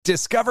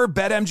Discover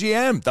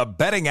BetMGM, the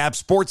betting app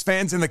sports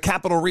fans in the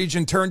capital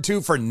region turn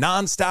to for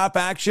nonstop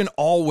action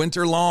all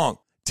winter long.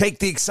 Take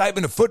the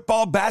excitement of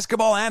football,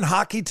 basketball, and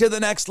hockey to the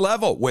next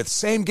level with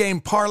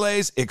same-game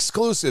parlays,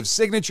 exclusive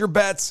signature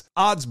bets,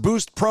 odds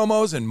boost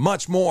promos, and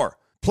much more.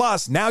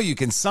 Plus, now you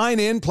can sign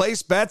in,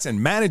 place bets,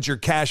 and manage your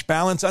cash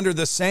balance under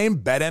the same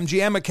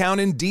BetMGM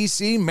account in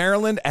D.C.,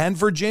 Maryland, and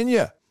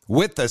Virginia.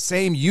 With the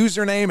same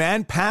username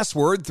and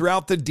password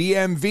throughout the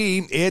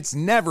DMV, it's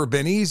never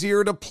been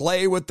easier to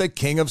play with the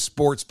king of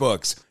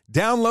sportsbooks.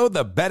 Download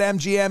the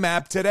BetMGM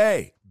app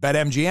today.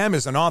 BetMGM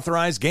is an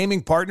authorized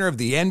gaming partner of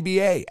the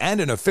NBA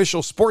and an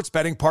official sports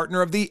betting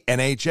partner of the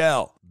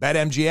NHL.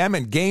 BetMGM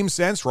and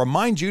GameSense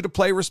remind you to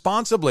play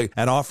responsibly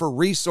and offer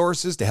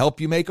resources to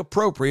help you make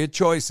appropriate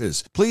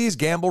choices. Please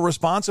gamble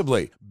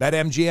responsibly.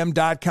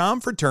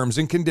 BetMGM.com for terms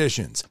and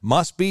conditions.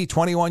 Must be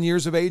 21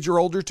 years of age or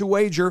older to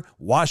wager.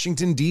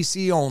 Washington,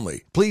 D.C.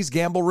 only. Please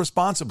gamble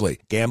responsibly.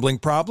 Gambling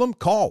problem?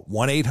 Call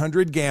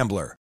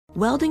 1-800-GAMBLER.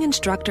 Welding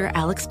instructor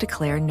Alex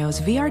DeClaire knows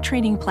VR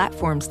training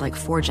platforms like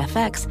Forge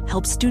FX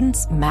help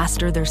students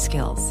master their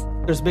skills.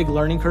 There's a big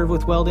learning curve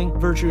with welding.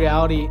 Virtual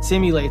reality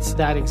simulates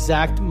that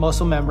exact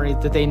muscle memory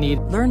that they need.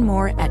 Learn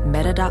more at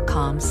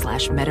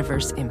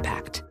meta.com/metaverse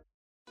impact.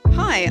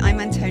 Hi, I'm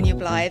Antonia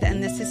Blythe,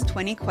 and this is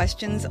 20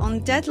 Questions on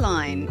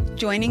Deadline.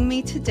 Joining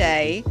me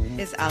today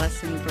is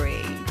Alison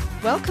Brie.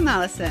 Welcome,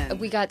 Alison.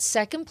 We got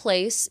second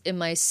place in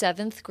my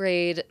 7th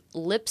grade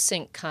lip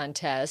sync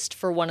contest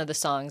for one of the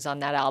songs on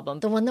that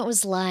album. The one that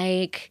was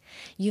like,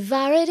 "You've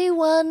already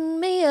won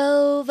me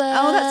over."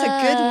 Oh, that's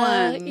a good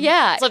one.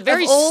 Yeah. It's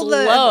very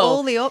slow. Of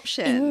all the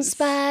options. In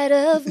spite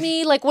of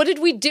me. Like, what did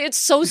we do? It's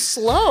so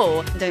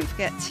slow. Don't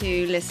forget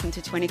to listen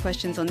to 20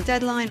 Questions on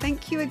Deadline.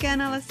 Thank you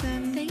again,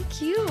 Alison.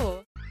 Thank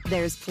you.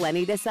 There's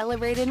plenty to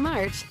celebrate in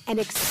March and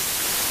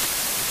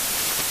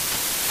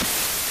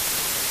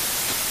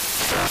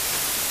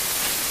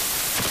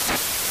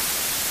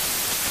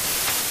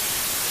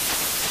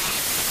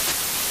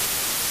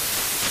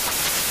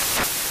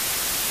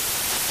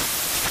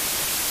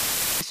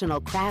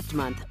National Craft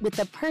Month with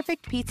the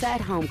perfect pizza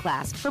at home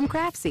class from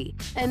Craftsy.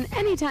 And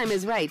anytime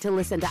is right to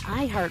listen to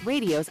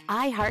iHeartRadio's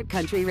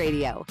iHeartCountry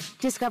Radio.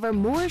 Discover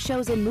more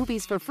shows and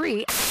movies for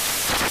free.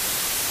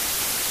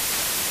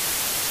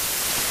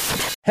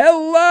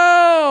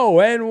 Hello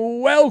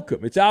and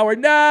welcome. It's our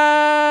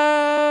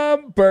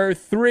number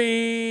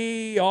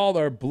 3. All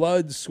our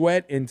blood,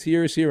 sweat, and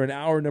tears here in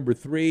hour number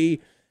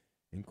 3,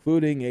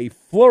 including a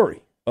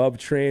flurry of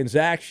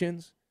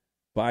transactions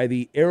by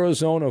the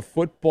Arizona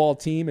football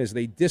team as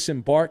they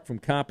disembark from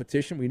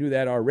competition. We knew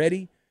that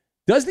already.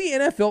 Does the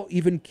NFL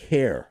even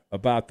care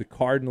about the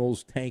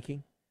Cardinals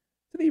tanking?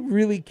 Do they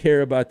really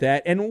care about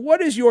that? And what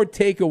is your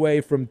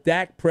takeaway from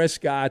Dak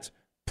Prescott's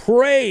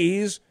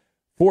praise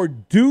for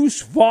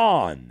Deuce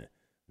Vaughn,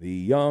 the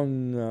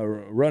young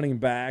running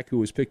back who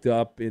was picked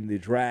up in the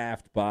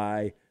draft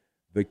by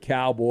the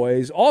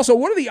Cowboys? Also,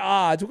 what are the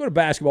odds? We'll go to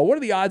basketball. What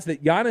are the odds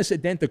that Giannis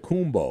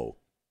Antetokounmpo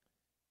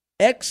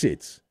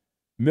exits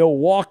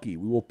Milwaukee?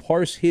 We will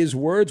parse his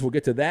words. We'll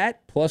get to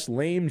that. Plus,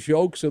 lame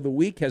jokes of the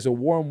week has a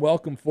warm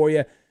welcome for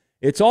you.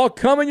 It's all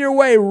coming your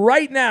way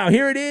right now.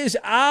 Here it is,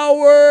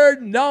 our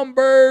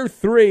number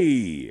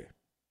 3.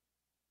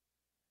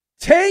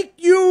 Thank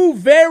you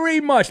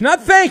very much.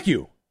 Not thank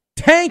you.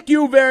 Thank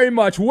you very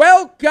much.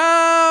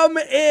 Welcome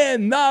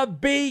in the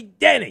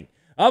beginning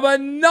of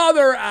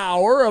another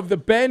hour of the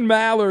Ben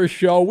Maller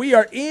Show. We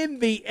are in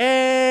the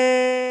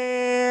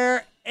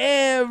air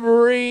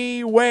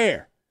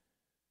everywhere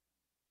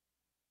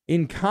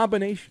in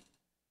combination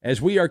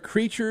as we are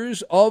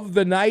creatures of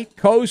the night,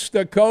 coast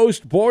to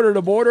coast, border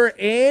to border,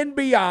 and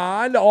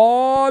beyond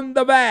on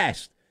the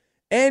vast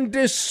and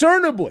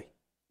discernibly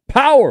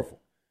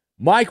powerful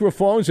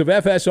microphones of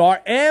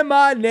FSR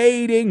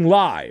emanating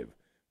live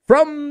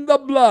from the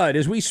blood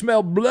as we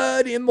smell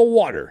blood in the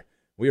water.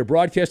 We are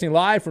broadcasting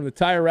live from the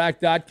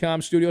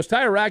TireRack.com studios.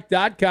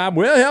 TireRack.com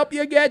will help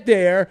you get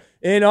there.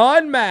 An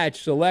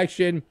unmatched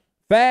selection,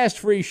 fast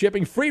free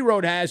shipping, free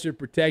road hazard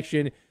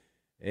protection,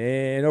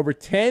 and over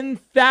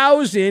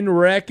 10,000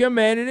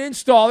 recommended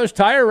installers.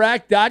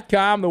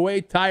 TireRack.com, the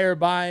way tire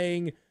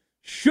buying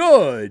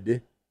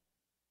should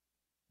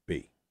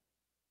be.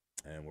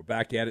 And we're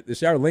back at it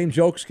this hour. Lame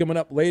jokes coming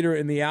up later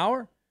in the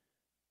hour.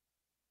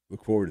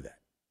 Look forward to that.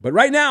 But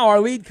right now,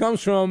 our lead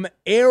comes from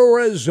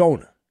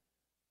Arizona.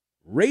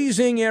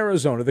 Raising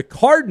Arizona. The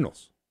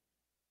Cardinals.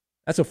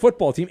 That's a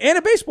football team and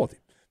a baseball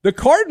team. The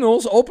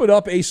Cardinals opened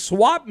up a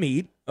swap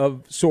meet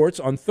of sorts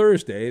on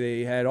Thursday.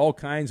 They had all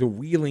kinds of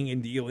wheeling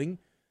and dealing,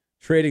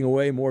 trading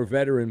away more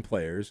veteran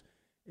players.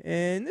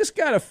 And this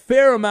got a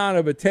fair amount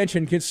of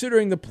attention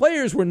considering the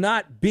players were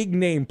not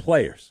big-name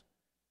players.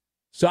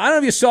 So I don't know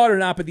if you saw it or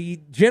not, but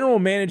the general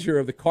manager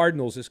of the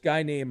Cardinals, this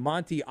guy named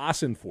Monty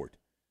Ossenfort,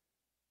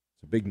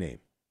 it's a big name.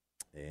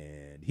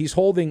 And he's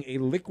holding a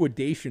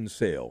liquidation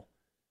sale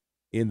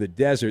in the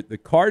desert. The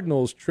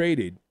Cardinals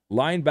traded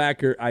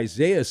linebacker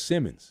Isaiah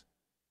Simmons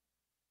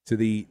to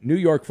the New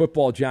York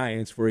Football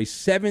Giants for a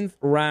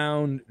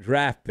 7th-round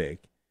draft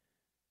pick.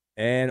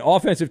 And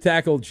offensive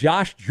tackle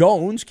Josh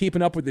Jones,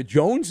 keeping up with the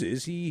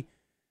Joneses. He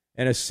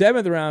and a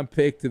 7th-round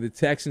pick to the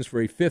Texans for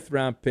a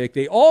 5th-round pick.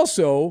 They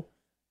also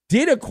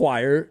did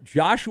acquire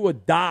Joshua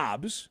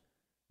Dobbs.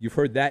 You've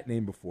heard that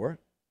name before.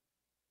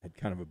 Had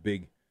kind of a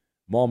big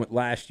moment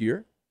last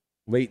year,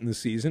 late in the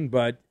season,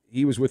 but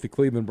he was with the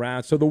Cleveland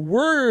Browns. So the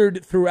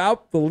word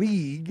throughout the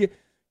league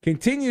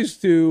continues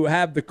to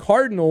have the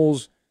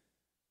Cardinals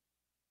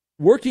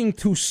working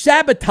to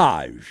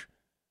sabotage,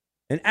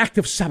 an act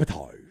of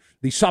sabotage,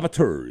 the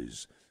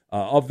saboteurs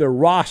of their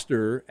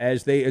roster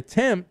as they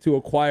attempt to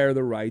acquire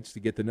the rights to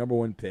get the number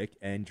 1 pick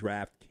and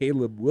draft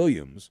Caleb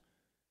Williams,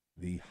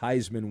 the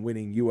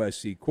Heisman-winning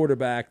USC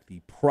quarterback,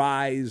 the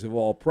prize of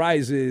all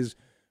prizes,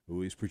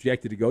 who is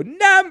projected to go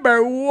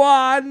number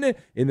 1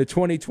 in the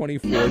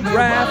 2024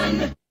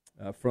 draft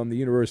from the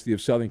University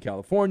of Southern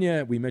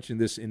California. We mentioned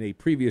this in a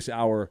previous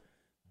hour.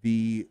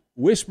 The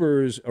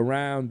whispers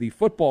around the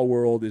football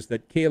world is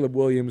that Caleb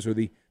Williams, or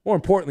more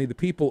importantly, the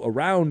people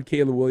around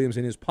Caleb Williams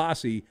and his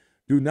posse,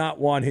 do not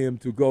want him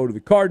to go to the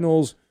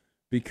Cardinals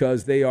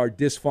because they are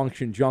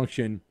dysfunction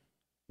junction.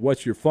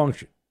 What's your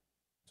function?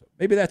 So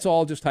maybe that's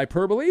all just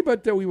hyperbole,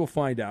 but we will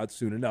find out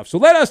soon enough. So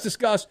let us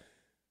discuss,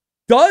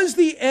 does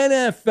the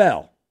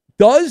NFL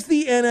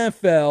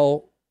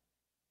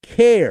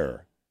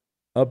care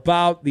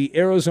about the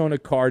Arizona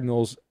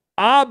Cardinals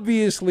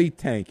obviously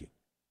tanking?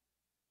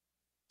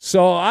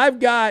 So I've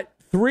got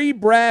 3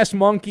 brass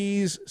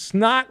monkeys,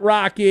 snot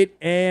rocket,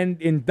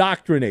 and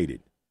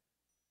indoctrinated.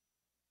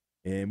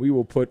 And we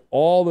will put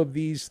all of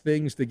these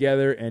things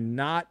together and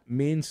not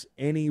mince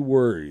any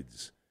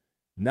words.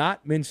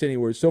 Not mince any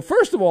words. So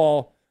first of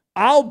all,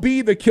 I'll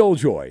be the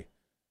killjoy.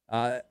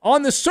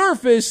 On the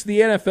surface,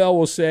 the NFL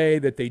will say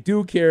that they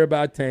do care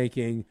about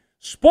tanking.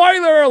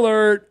 Spoiler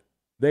alert,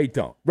 they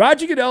don't.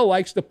 Roger Goodell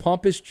likes to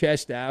pump his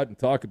chest out and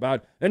talk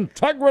about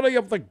integrity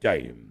of the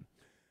game.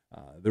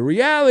 The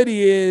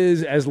reality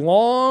is, as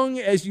long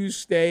as you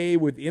stay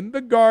within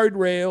the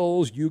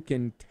guardrails, you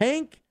can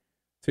tank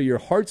to your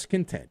heart's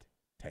content.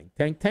 Tank,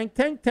 tank, tank,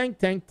 tank, tank,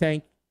 tank,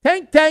 tank,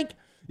 tank, tank.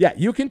 Yeah,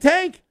 you can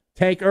tank.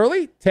 Tank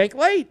early, tank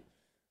late.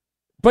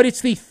 But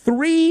it's the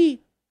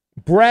 3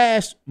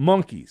 brass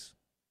monkeys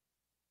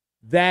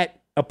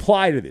that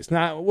apply to this.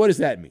 Now, what does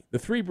that mean? The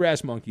 3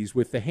 brass monkeys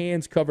with the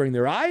hands covering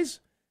their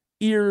eyes,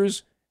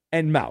 ears,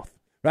 and mouth,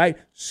 right?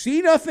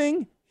 See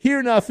nothing,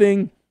 hear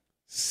nothing,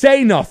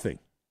 say nothing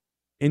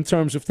in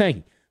terms of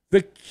tanking.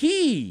 The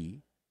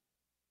key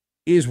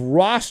is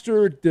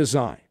roster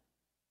design.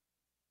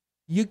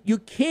 You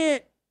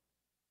can't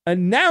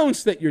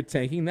announce that you're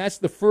tanking. That's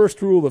the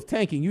first rule of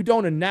tanking. You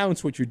don't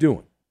announce what you're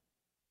doing.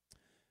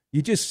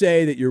 You just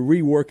say that you're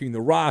reworking the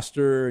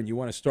roster and you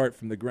want to start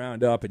from the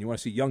ground up and you want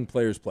to see young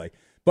players play.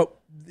 But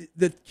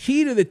the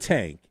key to the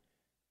tank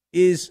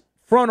is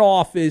front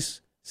office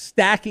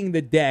stacking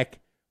the deck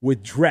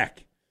with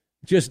dreck.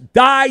 Just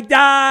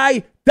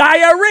diarrhea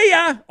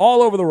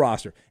all over the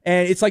roster.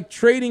 And it's like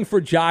trading for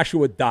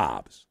Joshua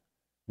Dobbs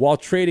while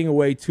trading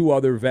away 2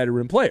 other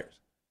veteran players.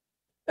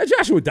 Now,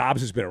 Joshua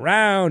Dobbs has been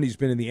around. He's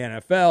been in the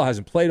NFL,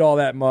 hasn't played all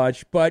that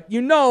much, but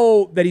you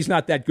know that he's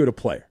not that good a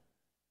player.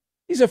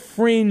 He's a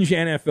fringe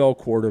NFL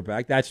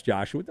quarterback. That's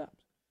Joshua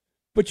Dobbs.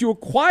 But you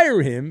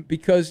acquire him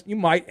because you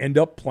might end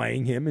up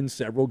playing him in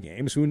several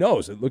games. Who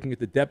knows? Looking at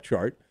the depth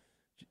chart,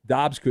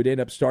 Dobbs could end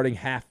up starting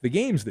half the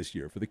games this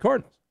year for the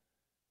Cardinals.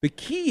 The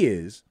key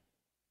is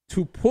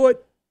to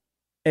put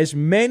as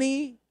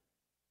many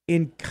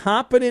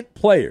incompetent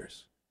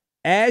players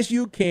as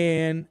you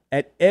can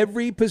at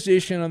every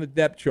position on the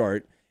depth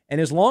chart.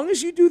 And as long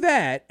as you do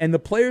that and the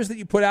players that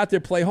you put out there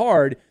play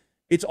hard,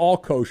 it's all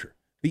kosher.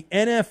 The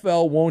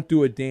NFL won't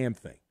do a damn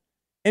thing.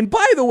 And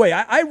by the way,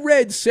 I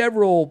read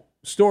several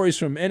stories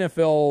from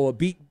NFL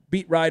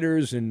beat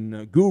writers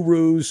and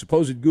gurus,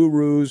 supposed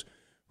gurus,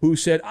 who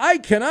said, I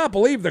cannot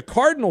believe the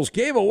Cardinals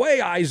gave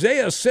away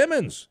Isaiah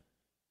Simmons.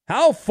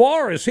 How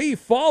far has he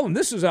fallen?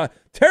 This is a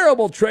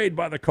terrible trade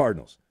by the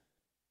Cardinals.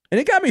 And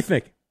it got me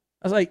thinking.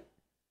 I was like,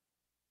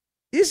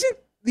 isn't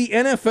the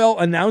NFL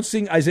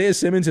announcing Isaiah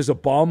Simmons as a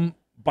bum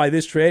by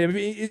this trade? I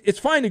mean, it's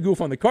fine to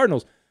goof on the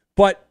Cardinals,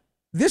 but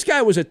this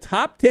guy was a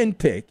top 10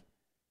 pick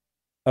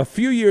a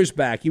few years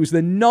back. He was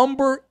the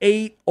number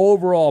 8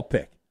 overall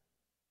pick.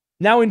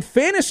 Now, in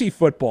fantasy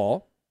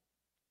football,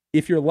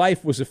 if your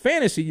life was a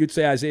fantasy, you'd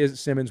say Isaiah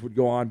Simmons would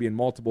go on being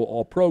multiple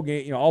all-pro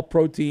game,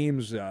 all-pro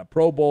teams,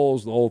 Pro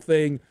Bowls, the whole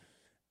thing,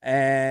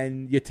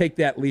 and you take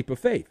that leap of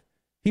faith.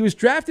 He was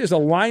drafted as a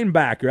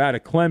linebacker out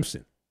of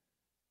Clemson.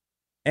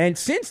 And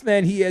since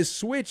then, he has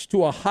switched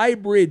to a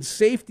hybrid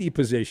safety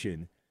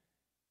position.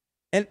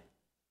 And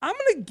I'm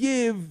going to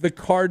give the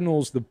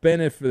Cardinals the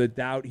benefit of the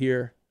doubt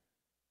here,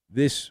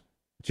 this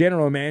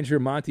general manager,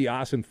 Monty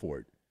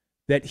Ossenfort,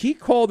 that he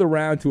called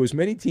around to as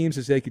many teams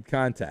as they could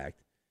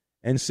contact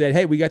and said,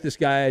 hey, we got this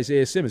guy,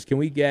 Isaiah Simmons. Can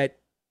we get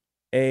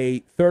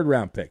a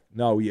 3rd-round pick?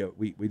 No, we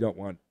don't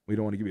want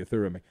to give you a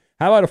 3rd-round pick.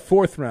 How about a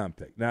 4th-round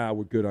pick? Nah,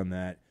 we're good on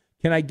that.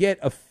 Can I get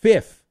a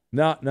 5th?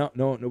 No,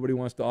 nobody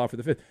wants to offer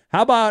the 5th.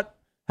 How about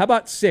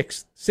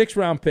 6th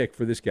round pick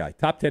for this guy?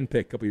 Top 10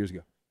 pick a couple years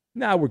ago.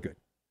 Nah, we're good.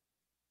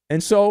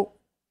 And so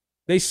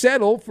they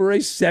settle for a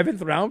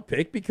 7th-round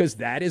pick because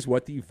that is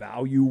what the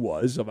value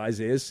was of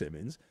Isaiah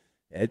Simmons.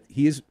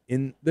 He is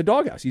in the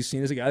doghouse. He's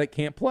seen as a guy that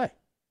can't play.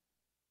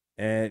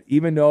 And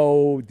even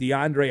though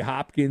DeAndre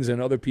Hopkins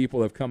and other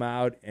people have come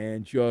out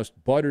and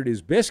just buttered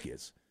his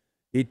biscuits,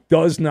 it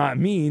does not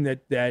mean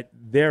that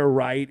they're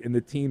right and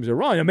the teams are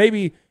wrong. And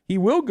maybe he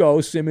will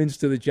go, Simmons,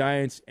 to the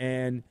Giants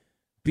and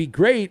be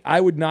great.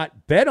 I would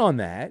not bet on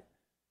that.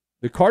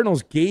 The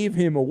Cardinals gave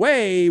him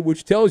away,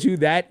 which tells you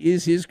that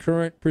is his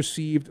current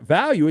perceived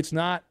value. It's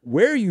not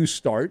where you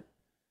start.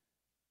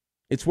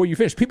 It's where you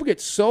finish. People get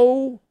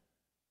so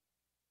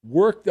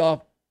worked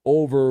up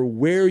over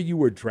where you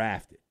were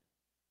drafted.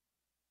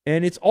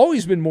 And it's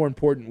always been more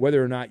important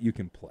whether or not you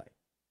can play.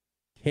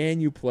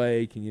 Can you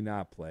play? Can you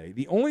not play?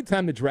 The only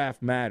time the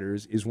draft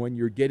matters is when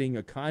you're getting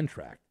a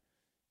contract,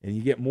 and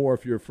you get more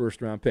if you're a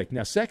first-round pick.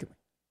 Now, secondly,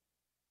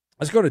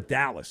 let's go to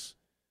Dallas,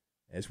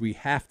 as we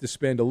have to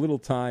spend a little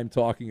time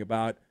talking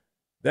about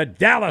the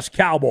Dallas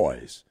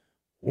Cowboys.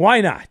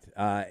 Why not?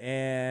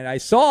 And I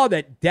saw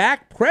that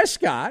Dak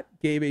Prescott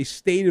gave a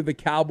State of the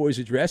Cowboys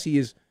address. He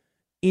is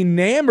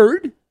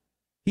enamored.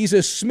 He's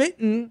a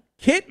smitten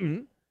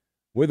kitten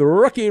with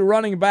rookie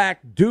running back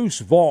Deuce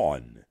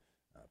Vaughn.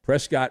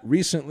 Prescott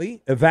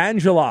recently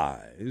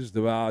evangelized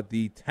about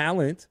the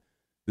talent,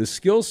 the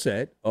skill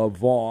set of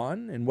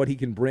Vaughn and what he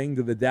can bring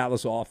to the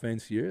Dallas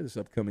offense here this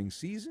upcoming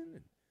season.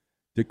 And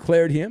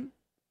declared him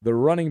the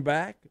running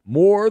back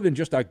more than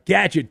just a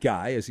gadget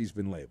guy, as he's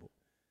been labeled,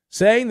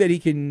 saying that he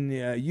can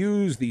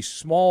use the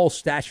small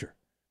stature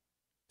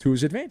to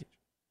his advantage.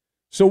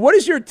 So what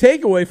is your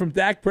takeaway from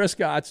Dak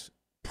Prescott's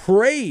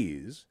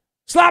praise,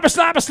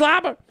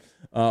 slobber,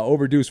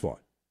 over Deuce Vaughn?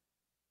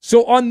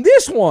 So on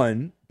this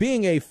one,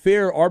 being a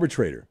fair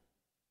arbitrator,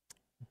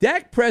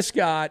 Dak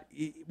Prescott,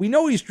 we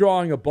know he's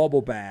drawing a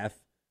bubble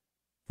bath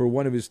for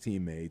one of his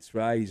teammates,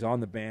 right? He's on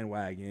the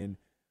bandwagon.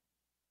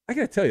 I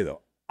got to tell you,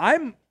 though,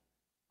 I'm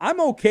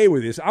okay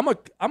with this. I'm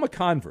a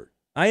convert.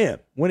 I am.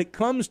 When it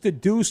comes to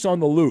Deuce on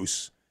the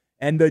loose,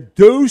 and the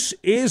Deuce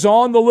is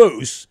on the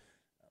loose,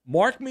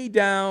 mark me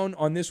down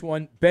on this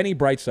one, Benny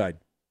Brightside.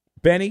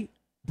 Benny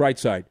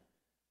Brightside.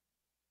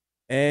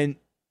 And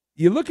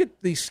you look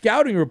at the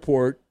scouting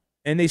report,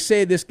 and they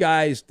say this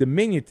guy's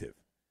diminutive,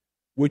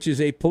 which is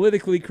a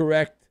politically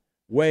correct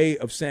way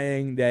of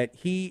saying that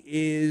he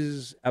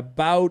is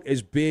about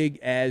as big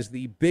as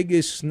the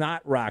biggest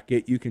snot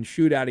rocket you can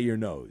shoot out of your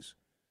nose.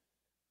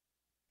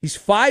 He's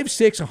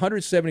 5'6",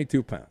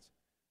 172 pounds,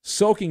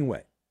 soaking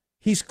wet.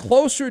 He's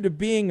closer to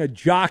being a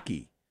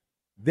jockey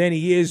than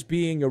he is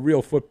being a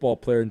real football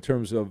player in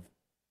terms of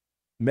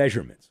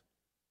measurements.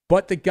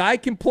 But the guy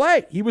can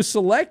play. He was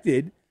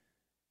selected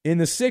in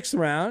the 6th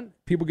round.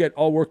 People get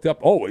all worked up.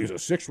 Oh, he's a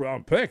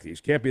 6th-round pick. He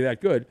can't be that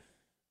good.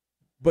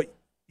 But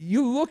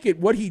you look at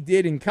what he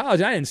did in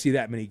college. I didn't see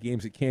that many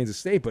games at Kansas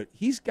State, but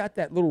he's got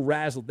that little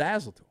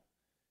razzle-dazzle to him.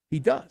 He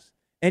does.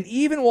 And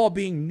even while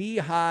being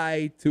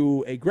knee-high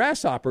to a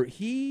grasshopper,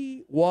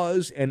 he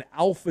was an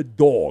alpha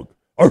dog.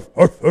 Arf,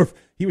 arf, arf.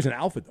 He was an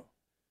alpha dog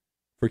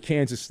for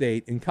Kansas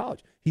State in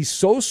college. He's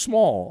so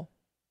small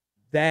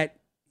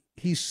that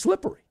he's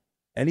slippery,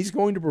 and he's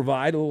going to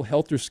provide a little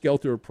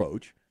helter-skelter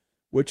approach,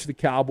 which the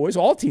Cowboys,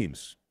 all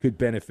teams, could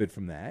benefit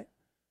from that.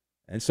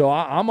 And so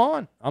I'm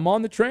on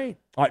the train.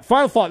 All right,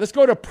 final thought. Let's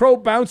go to pro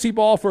bouncy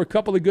ball for a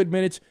couple of good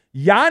minutes.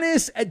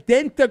 Giannis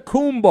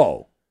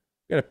Antetokounmpo.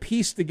 Got to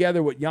piece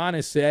together what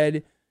Giannis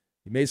said.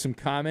 He made some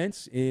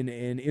comments in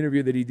an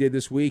interview that he did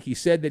this week. He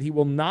said that he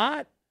will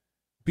not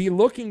be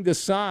looking to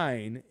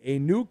sign a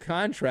new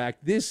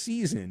contract this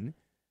season,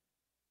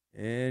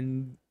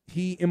 and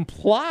he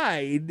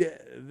implied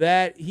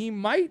that he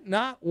might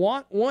not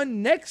want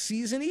one next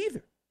season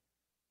either.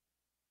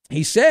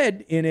 He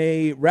said in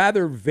a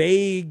rather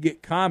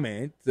vague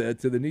comment to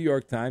the New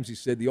York Times, he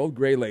said, the old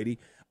gray lady,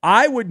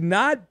 I would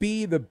not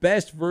be the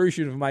best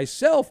version of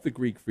myself, the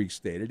Greek Freak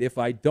stated, if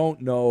I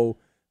don't know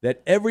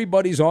that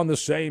everybody's on the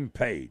same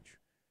page.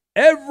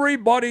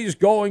 Everybody's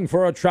going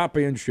for a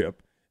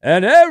championship,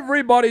 and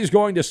everybody's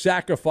going to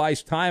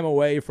sacrifice time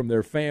away from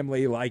their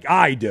family like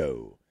I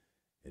do.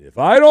 And if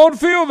I don't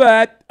feel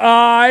that,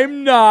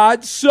 I'm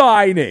not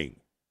signing.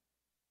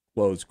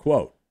 Close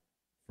quote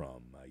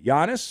from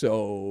Giannis.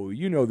 So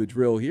you know the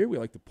drill here. We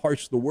like to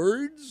parse the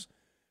words.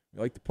 We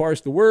like to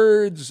parse the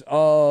words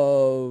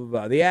of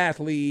the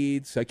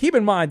athletes. Keep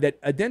in mind that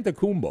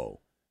Antetokounmpo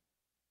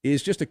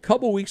is just a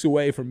couple weeks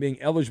away from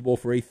being eligible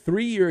for a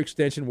 3-year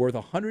extension worth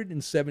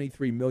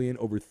 $173 million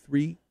over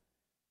 3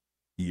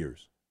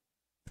 years.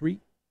 3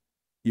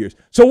 years.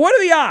 So what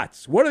are the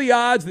odds? What are the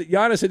odds that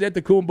Giannis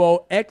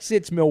Antetokounmpo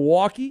exits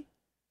Milwaukee?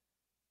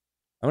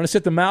 I'm going to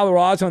set the Maller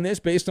odds on this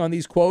based on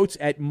these quotes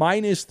at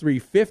minus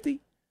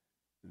 350.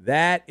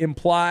 That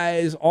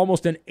implies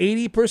almost an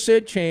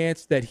 80%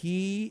 chance that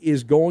he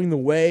is going the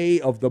way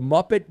of the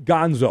Muppet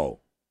Gonzo.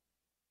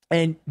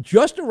 And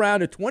just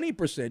around a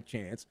 20%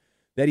 chance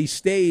that he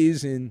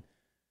stays in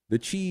the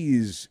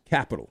cheese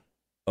capital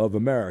of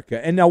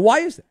America. And now why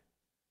is that?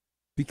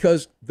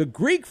 Because the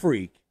Greek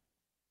Freak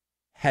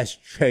has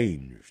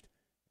changed.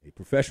 A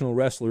professional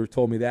wrestler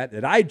told me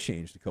that I'd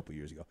changed a couple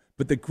years ago.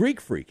 But the Greek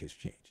Freak has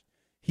changed.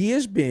 He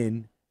has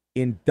been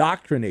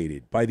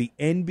indoctrinated by the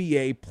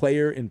NBA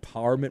player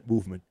empowerment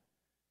movement.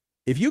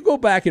 If you go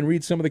back and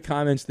read some of the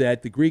comments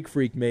that the Greek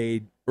Freak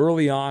made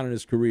early on in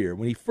his career,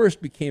 when he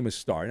first became a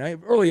star, now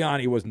early on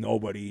he was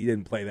nobody, he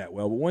didn't play that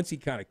well, but once he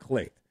kind of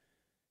clicked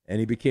and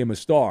he became a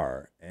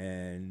star,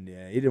 and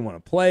he didn't want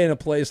to play in a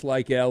place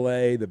like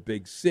L.A., the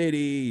big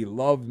city, he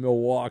loved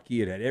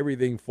Milwaukee, it had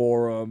everything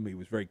for him, he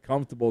was very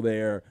comfortable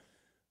there.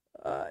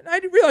 And I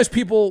realize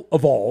people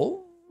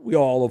evolve, we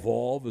all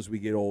evolve as we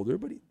get older,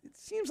 but it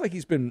seems like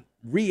he's been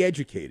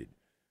re-educated,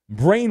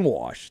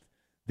 brainwashed.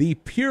 The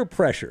peer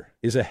pressure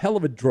is a hell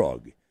of a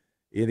drug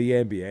in the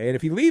NBA. And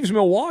if he leaves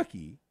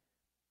Milwaukee,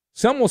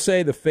 some will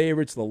say the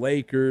favorites, the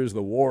Lakers,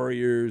 the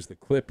Warriors, the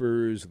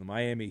Clippers, the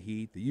Miami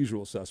Heat, the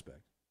usual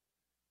suspects.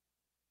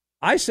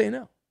 I say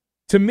no.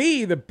 To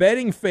me, the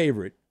betting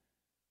favorite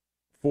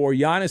for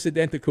Giannis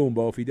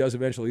Antetokounmpo, if he does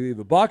eventually leave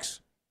the Bucks,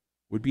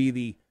 would be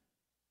the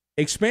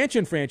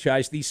expansion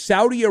franchise, the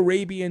Saudi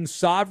Arabian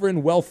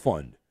Sovereign Wealth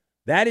Fund.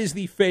 That is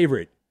the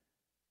favorite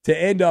to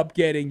end up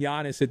getting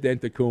Giannis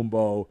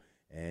Antetokounmpo.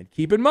 And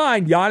keep in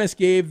mind, Giannis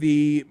gave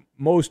the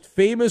most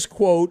famous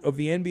quote of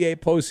the NBA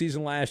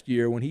postseason last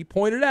year when he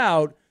pointed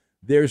out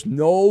there's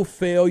no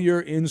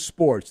failure in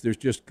sports. There's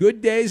just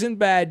good days and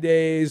bad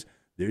days.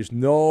 There's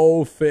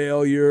no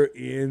failure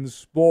in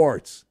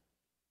sports.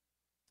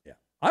 Yeah,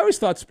 I always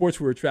thought sports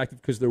were attractive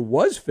because there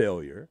was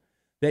failure,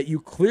 that you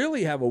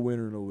clearly have a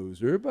winner and a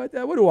loser, but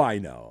what do I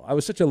know? I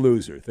was such a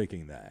loser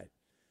thinking that.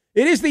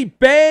 It is the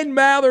Ben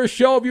Maller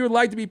Show. If you would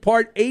like to be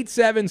part,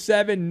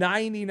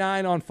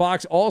 877-99 on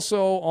Fox.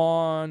 Also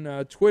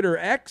on Twitter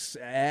X,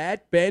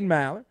 at Ben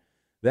Maller.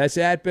 That's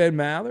at Ben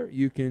Maller.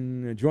 You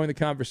can join the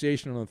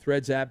conversation on the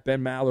Threads app,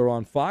 Ben Maller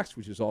on Fox,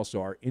 which is also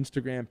our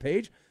Instagram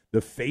page. The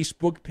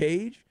Facebook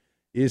page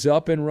is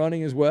up and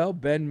running as well,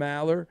 Ben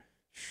Maller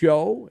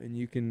Show. And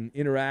you can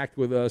interact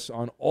with us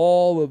on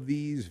all of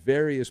these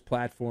various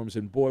platforms.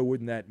 And boy,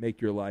 wouldn't that make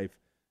your life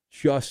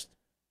just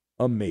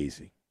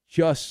amazing.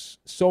 Just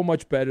so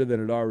much better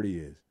than it already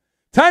is.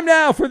 Time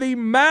now for the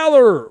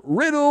Maller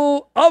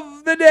Riddle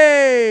of the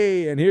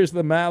Day. And here's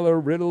the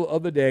Maller Riddle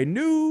of the Day.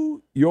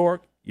 New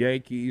York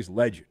Yankees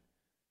legend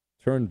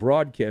turned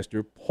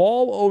broadcaster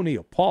Paul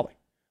O'Neill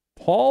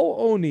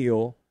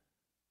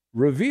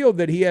revealed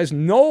that he has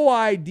no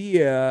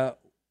idea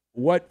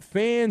what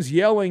fans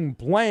yelling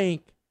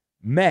blank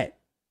meant.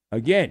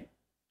 Again,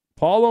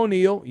 Paul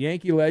O'Neill,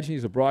 Yankee legend.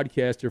 He's a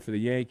broadcaster for the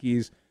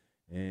Yankees.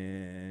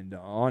 And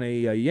on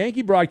a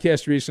Yankee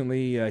broadcast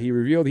recently, he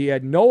revealed he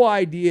had no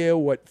idea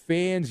what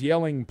fans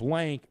yelling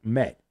blank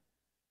meant.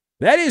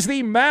 That is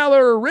the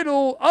Maller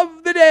Riddle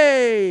of the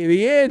Day.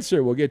 The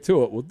answer, we'll get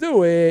to it. We'll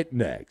do it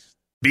next.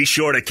 Be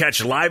sure to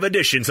catch live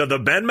editions of the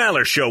Ben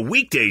Maller Show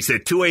weekdays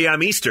at 2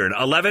 a.m. Eastern,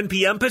 11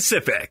 p.m.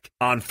 Pacific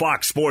on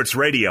Fox Sports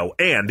Radio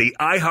and the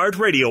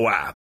iHeartRadio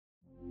app.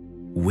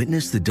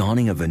 Witness the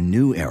dawning of a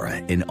new era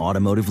in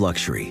automotive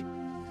luxury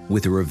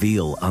with a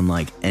reveal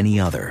unlike any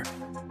other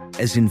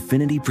as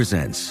Infiniti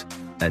presents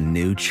a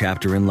new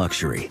chapter in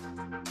luxury,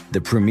 the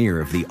premiere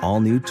of the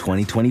all-new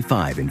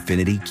 2025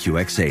 Infiniti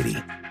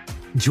QX80.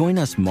 Join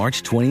us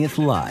March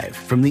 20th live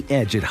from the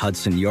Edge at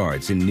Hudson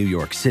Yards in New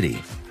York City,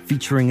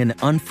 featuring an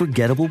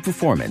unforgettable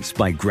performance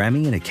by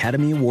Grammy and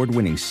Academy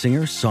Award-winning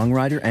singer,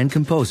 songwriter, and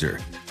composer,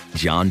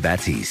 Jon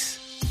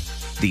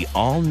Batiste. The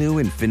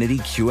all-new Infiniti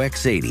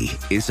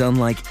QX80 is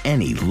unlike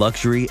any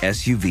luxury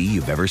SUV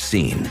you've ever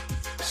seen.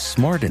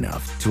 Smart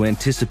enough to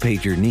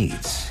anticipate your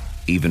needs,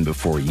 even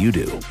before you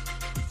do.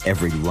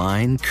 Every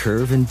line,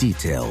 curve, and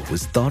detail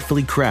was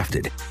thoughtfully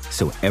crafted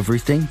so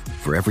everything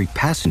for every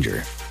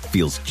passenger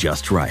feels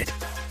just right.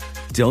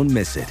 Don't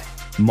miss it.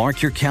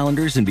 Mark your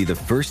calendars and be the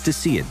first to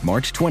see it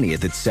March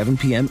 20th at 7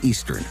 p.m.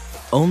 Eastern,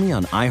 only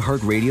on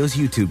iHeartRadio's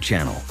YouTube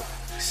channel.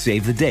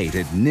 Save the date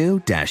at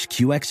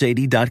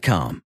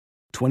new-QX80.com.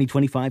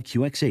 2025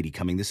 QX80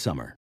 coming this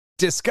summer.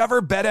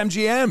 Discover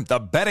BetMGM, the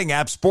betting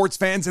app sports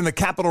fans in the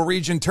capital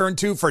region turn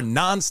to for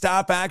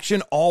nonstop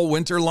action all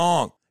winter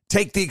long.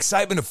 Take the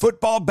excitement of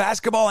football,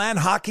 basketball, and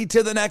hockey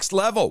to the next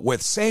level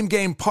with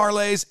same-game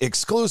parlays,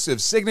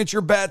 exclusive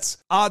signature bets,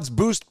 odds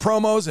boost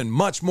promos, and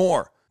much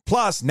more.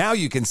 Plus, now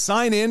you can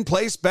sign in,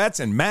 place bets,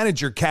 and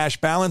manage your cash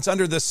balance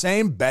under the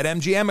same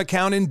BetMGM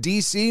account in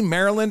D.C.,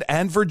 Maryland,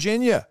 and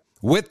Virginia.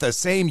 With the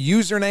same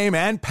username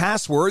and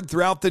password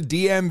throughout the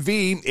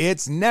DMV,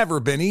 it's never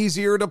been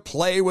easier to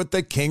play with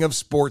the king of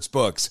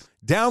sportsbooks.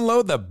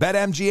 Download the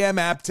BetMGM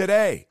app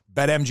today.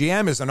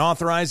 BetMGM is an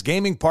authorized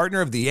gaming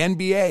partner of the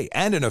NBA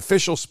and an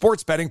official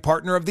sports betting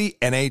partner of the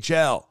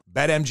NHL.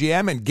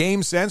 BetMGM and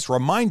GameSense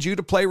remind you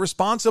to play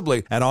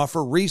responsibly and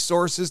offer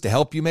resources to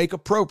help you make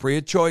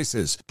appropriate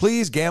choices.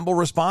 Please gamble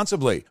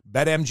responsibly.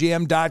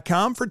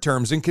 BetMGM.com for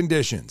terms and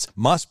conditions.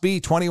 Must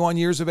be 21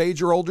 years of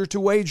age or older to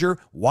wager.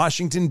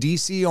 Washington,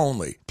 D.C.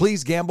 only.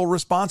 Please gamble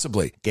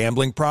responsibly.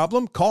 Gambling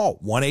problem? Call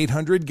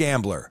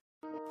 1-800-GAMBLER.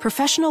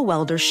 Professional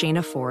welder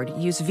Shayna Ford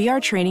used VR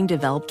training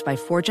developed by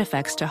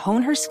ForgeFX to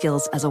hone her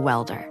skills as a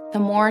welder. The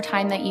more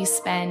time that you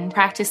spend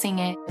practicing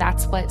it,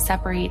 that's what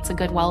separates a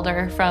good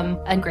welder from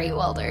a great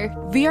welder.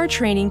 VR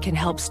training can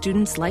help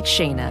students like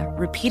Shayna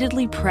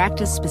repeatedly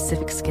practice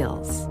specific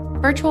skills.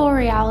 Virtual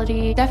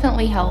reality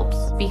definitely helps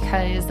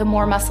because the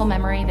more muscle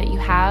memory that you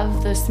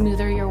have, the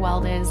smoother your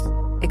weld is.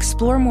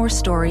 Explore more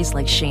stories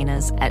like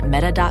Shayna's at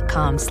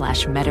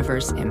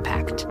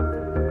meta.com/metaverseimpact.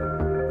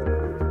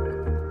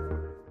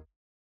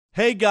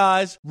 Hey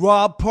guys,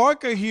 Rob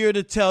Parker here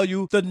to tell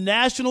you the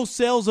national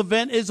sales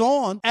event is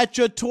on at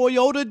your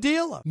Toyota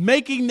dealer,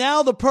 making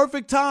now the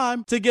perfect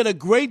time to get a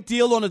great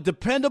deal on a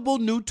dependable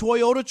new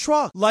Toyota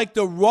truck like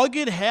the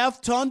rugged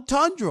half-ton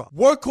Tundra.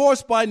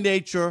 Workhorse by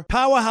nature,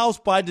 powerhouse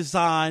by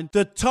design,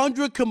 the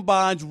Tundra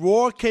combines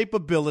raw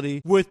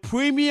capability with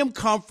premium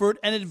comfort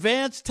and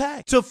advanced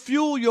tech to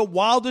fuel your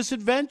wildest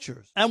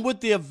adventures. And with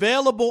the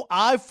available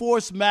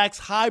iForce Max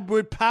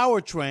hybrid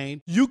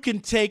powertrain, you can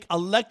take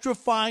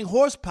electrifying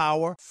horsepower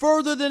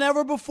further than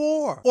ever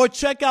before. Or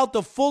check out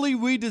the fully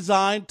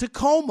redesigned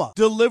Tacoma,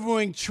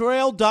 delivering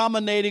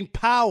trail-dominating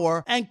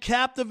power and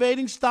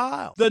captivating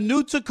style. The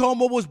new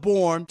Tacoma was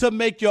born to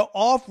make your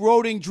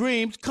off-roading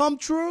dreams come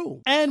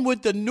true. And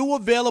with the new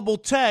available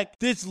tech,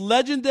 this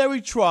legendary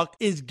truck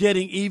is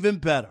getting even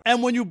better.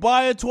 And when you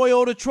buy a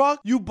Toyota truck,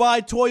 you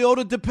buy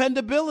Toyota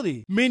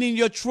dependability, meaning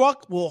your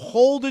truck will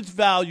hold its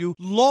value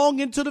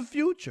long into the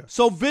future.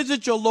 So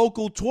visit your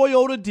local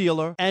Toyota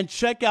dealer and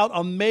check out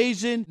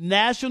amazing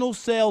national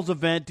sales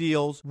event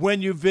deals when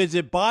you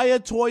visit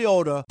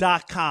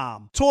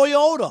buyatoyota.com.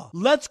 Toyota,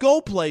 let's go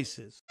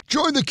places.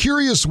 Join the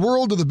curious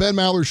world of the Ben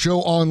Maller Show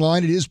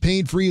online. It is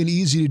pain-free and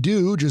easy to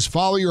do. Just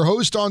follow your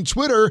host on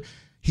Twitter.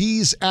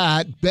 He's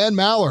at Ben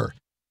Maller.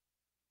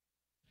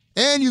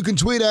 And you can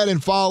tweet at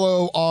and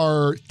follow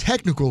our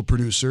technical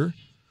producer.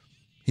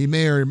 He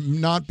may or may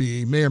not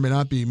be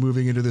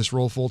moving into this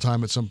role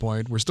full-time at some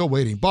point. We're still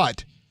waiting.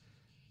 But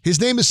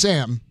his name is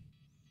Sam.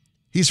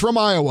 He's from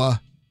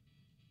Iowa.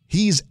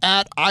 He's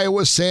at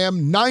Iowa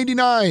Sam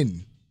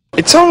 99.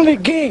 It's only a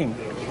game.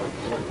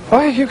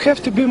 Why you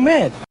have to be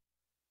mad?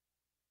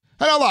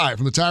 And now live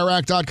from the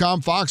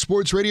TireRack.com Fox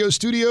Sports Radio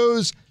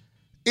studios,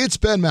 it's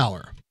Ben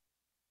Maller.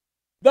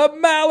 The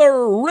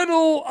Maller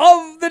Riddle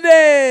of the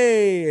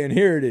Day. And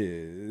here it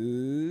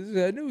is.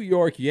 A New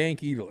York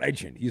Yankee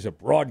legend. He's a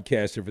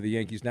broadcaster for the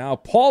Yankees now.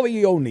 Paul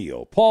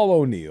O'Neill.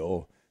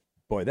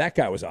 Boy, that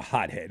guy was a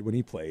hothead when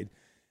he played.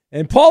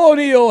 And Paul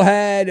O'Neill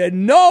had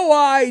no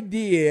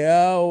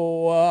idea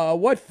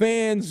what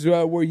fans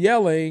were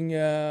yelling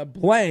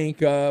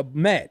blank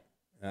meant.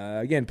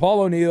 Again,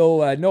 Paul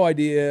O'Neill had no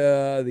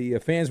idea the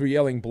fans were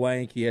yelling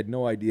blank. He had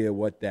no idea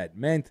what that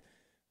meant.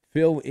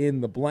 Fill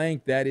in the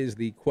blank. That is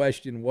the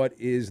question. What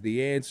is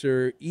the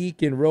answer?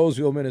 Eek in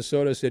Roseville,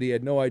 Minnesota said he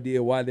had no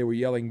idea why they were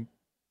yelling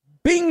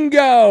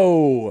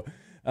bingo.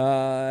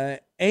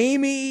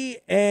 Amy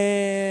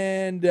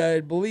and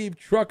I believe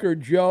Trucker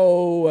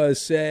Joe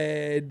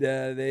said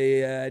they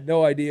had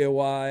no idea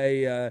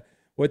why,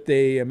 what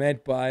they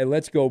meant by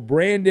let's go.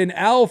 Brandon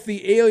Alf,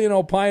 the alien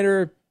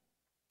opiner,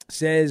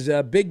 says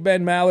Big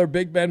Ben Maller.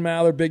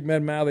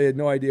 They had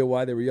no idea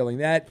why they were yelling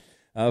that.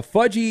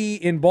 Fudgy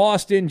in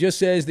Boston just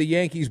says the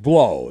Yankees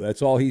blow.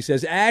 That's all he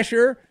says.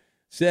 Asher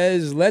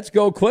says let's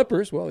go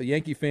Clippers. Well, the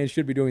Yankee fans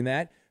should be doing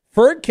that.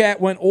 Fergcat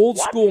went old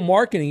school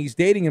marketing. He's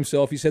dating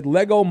himself. He said,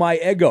 Lego my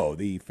ego.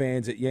 The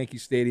fans at Yankee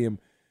Stadium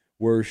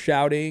were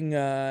shouting,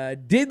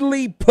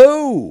 diddly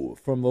poo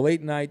from the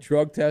late night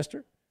drug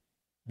tester.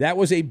 That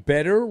was a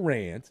better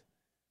rant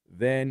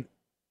than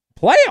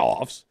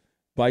playoffs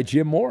by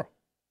Jim Mora.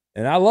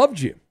 And I love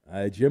Jim.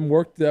 Jim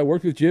worked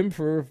with Jim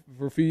for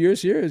a few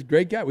years here. He's a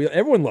great guy.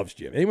 Everyone loves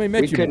Jim. Anybody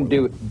met Jim? We couldn't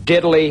do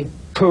diddly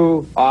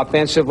poo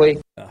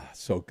offensively.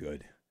 So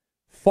good.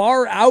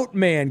 Far Out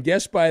Man,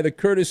 guessed by the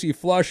Courtesy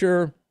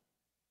Flusher.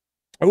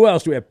 Who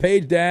else do we have?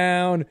 Page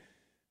down.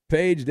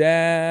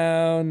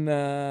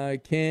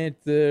 Can't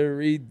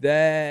read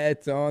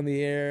that on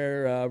the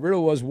air.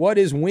 Riddle was, what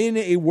is win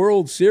a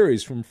World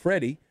Series? From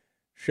Freddie.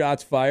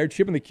 Shots fired.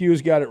 Chip and the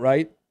Q's got it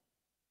right.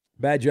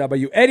 Bad job by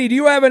you. Eddie, do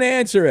you have an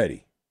answer,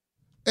 Eddie?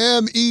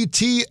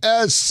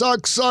 METS,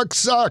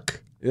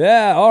 suck.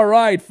 Yeah, all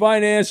right.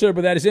 Fine answer,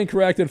 but that is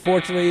incorrect,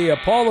 unfortunately.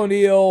 Paul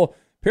O'Neill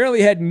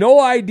apparently had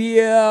no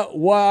idea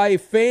why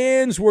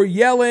fans were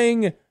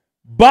yelling,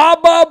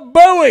 Baba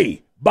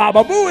Booey!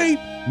 Baba Booey!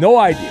 No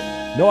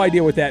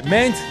idea what that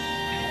meant.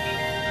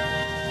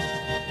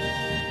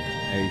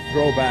 A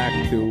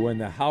throwback to when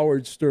the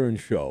Howard Stern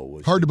Show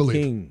was hard to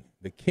believe.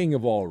 The king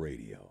of all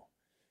radio.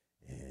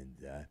 And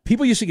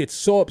people used to get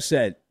so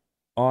upset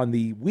on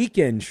the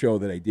weekend show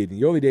that I did in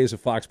the early days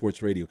of Fox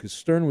Sports Radio because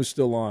Stern was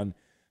still on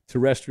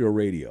terrestrial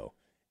radio.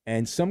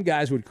 And some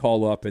guys would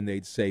call up and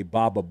they'd say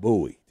Baba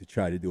Booey to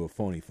try to do a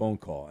phony phone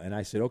call. And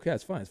I said, okay,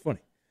 that's fine. It's funny.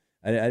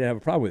 I didn't have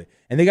a problem with it.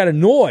 And they got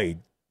annoyed.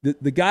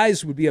 The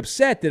guys would be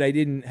upset that I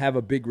didn't have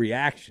a big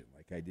reaction.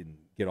 Like I didn't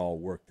get all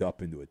worked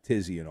up into a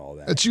tizzy and all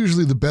that. That's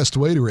usually the best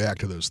way to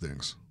react to those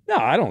things. No,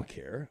 I don't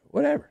care.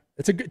 Whatever.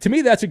 To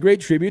me, that's a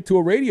great tribute to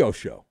a radio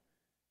show.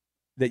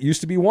 that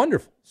used to be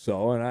wonderful.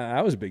 So, and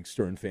I was a big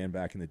Stern fan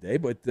back in the day,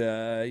 but,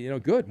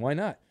 good. Why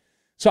not?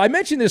 So I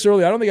mentioned this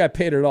earlier. I don't think I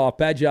paid it off.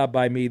 Bad job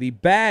by me. The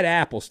bad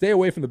apple. Stay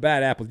away from the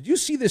bad apple. Did you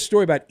see this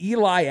story about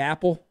Eli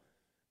Apple?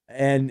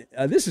 And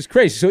this is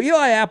crazy. So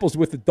Eli Apple's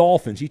with the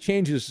Dolphins. He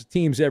changes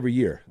teams every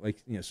year. Like,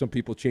 some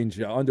people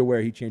change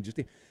underwear. He changes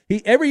team.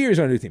 Every year he's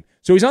on a new team.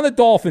 So he's on the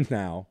Dolphins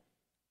now,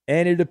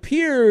 and it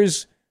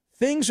appears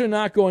things are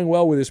not going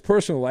well with his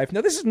personal life.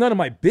 Now, this is none of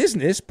my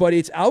business, but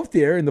it's out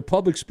there in the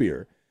public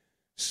sphere.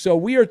 So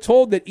we are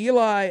told that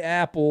Eli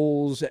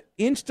Apple's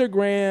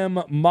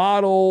Instagram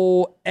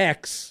model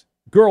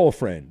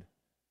ex-girlfriend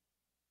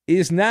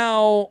is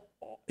now,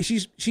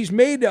 she's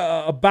made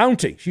a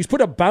bounty. She's put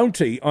a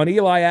bounty on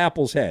Eli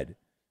Apple's head.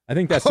 I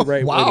think that's the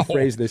right way to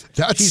phrase this.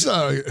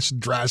 That's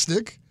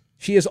drastic.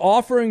 She is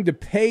offering to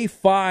pay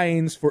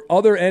fines for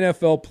other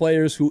NFL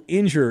players who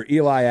injure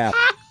Eli Apple.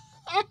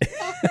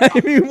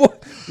 I mean,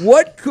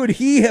 what could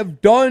he have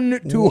done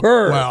to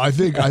her? Well, I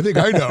think I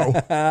know,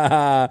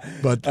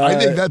 but I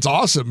think that's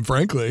awesome.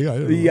 Frankly,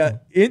 the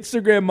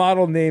Instagram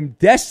model named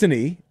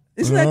Destiny.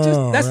 Isn't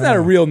that that's not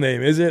a real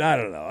name, is it? I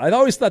don't know. I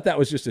always thought that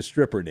was just a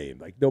stripper name.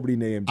 Like nobody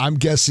named. I'm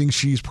guessing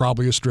she's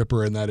probably a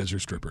stripper, and that is her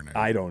stripper name.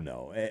 I don't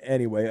know.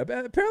 Anyway,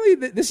 apparently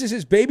this is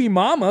his baby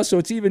mama, so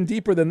it's even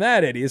deeper than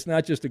that, Eddie. It's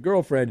not just a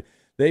girlfriend.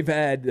 They've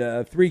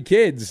had 3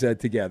 kids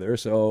together,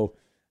 so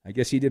I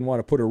guess he didn't want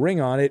to put a ring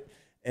on it.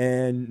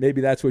 And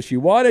maybe that's what she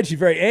wanted. She's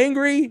very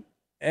angry,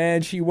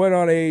 and she went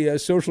on a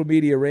social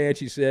media rant.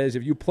 She says,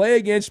 if you play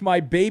against my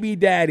baby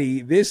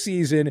daddy this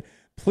season,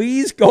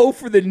 please go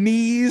for the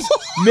knees,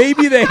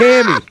 maybe the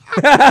hammy.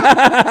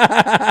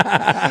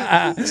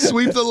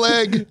 Sweep the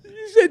leg.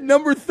 She said,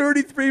 number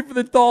 33 for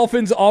the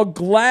Dolphins, I'll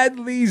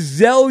gladly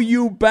zell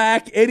you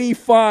back any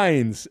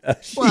fines.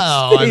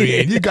 Well, I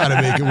mean, you got to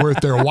make it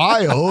worth their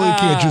while. You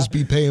can't just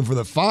be paying for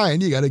the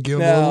fine. You got to give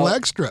them a little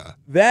extra.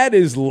 That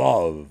is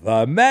love.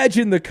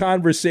 Imagine the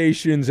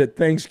conversations at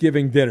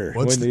Thanksgiving dinner.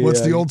 What's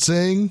the old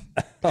saying?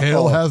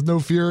 Hail hath no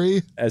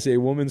fury. As a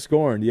woman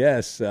scorned.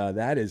 Yes,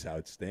 that is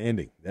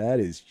outstanding. That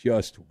is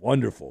just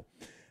wonderful.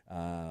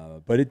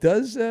 But it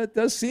does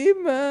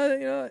seem,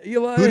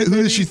 Eli. Who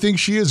does she think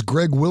she is?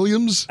 Greg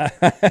Williams?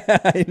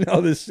 I know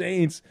the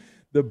Saints,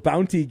 the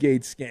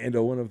Bountygate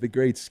scandal, one of the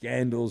great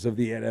scandals of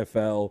the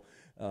NFL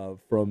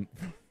from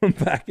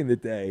back in the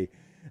day.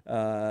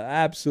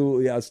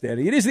 Absolutely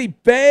outstanding. It is the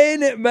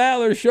Ben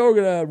Maller Show. We're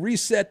going to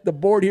reset the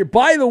board here.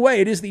 By the way,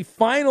 it is the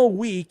final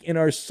week in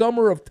our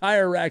Summer of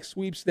Tire Rack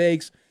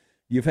sweepstakes.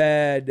 We've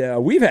had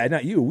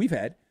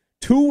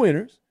 2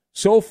 winners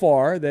so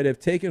far that have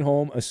taken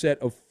home a set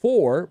of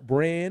 4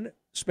 brand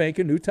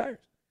spanking new tires.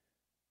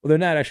 Well, they're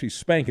not actually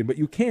spanking, but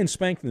you can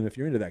spank them if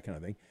you're into that kind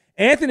of thing.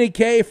 Anthony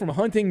K. from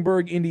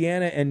Huntingburg,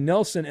 Indiana, and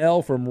Nelson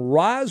L. from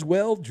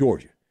Roswell,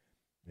 Georgia.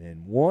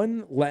 And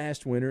one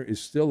last winner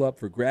is still up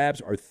for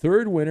grabs. Our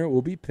 3rd winner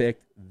will be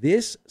picked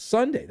this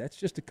Sunday. That's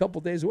just a couple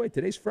days away.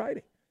 Today's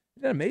Friday.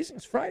 Isn't that amazing?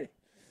 It's Friday.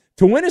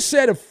 To win a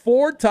set of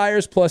 4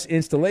 tires plus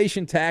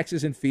installation,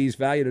 taxes, and fees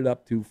valued at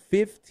up to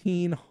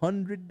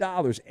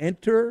 $1,500.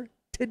 Enter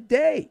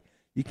today.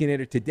 You can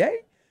enter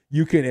today.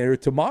 You can enter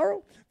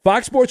tomorrow.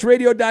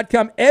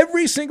 FoxSportsRadio.com.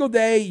 Every single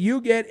day,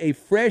 you get a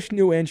fresh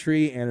new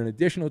entry and an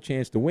additional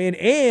chance to win.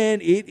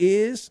 And it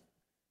is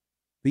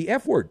the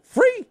F word.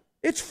 Free.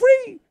 It's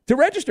free to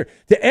register,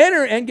 to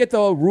enter and get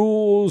the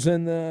rules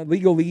and the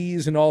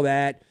legalese and all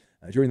that.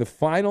 During the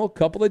final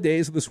couple of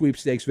days of the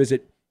sweepstakes,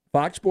 visit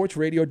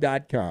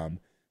FoxSportsRadio.com,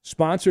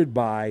 sponsored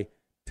by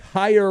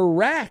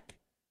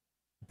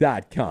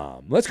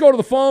TireRack.com. Let's go to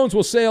the phones.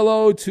 We'll say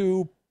hello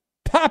to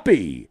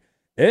Poppy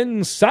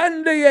in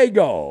San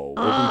Diego.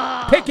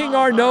 We'll be picking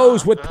our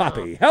nose with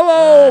Poppy.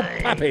 Hello,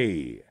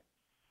 Poppy.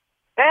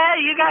 Hey,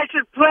 you guys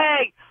should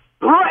play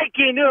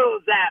Breaking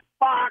News at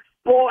Fox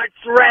Sports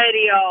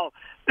Radio.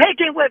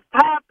 Picking with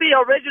Poppy,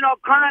 original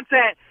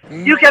content.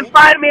 You can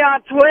find me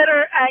on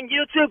Twitter and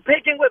YouTube,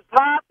 Picking with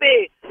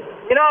Poppy.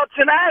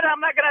 Tonight I'm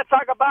going to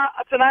talk about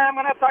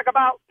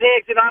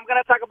pigs. I'm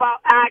going to talk about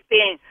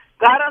acting.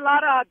 Got a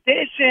lot of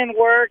audition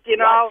work,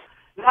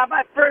 Not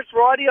my first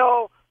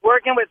rodeo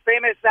working with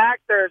famous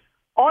actors.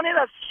 Only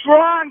the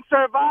strong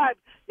survive.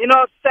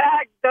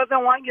 SAG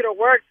doesn't want you to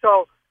work,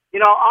 so,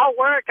 I'll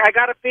work. I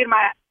got to feed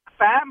my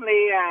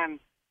family, and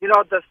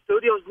the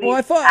studios need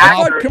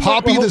actors.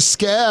 Poppy the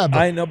Scab.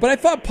 I know, but I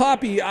thought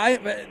Poppy,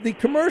 the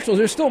commercials,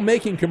 they're still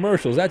making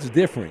commercials. That's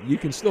different. You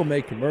can still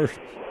make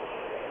commercials.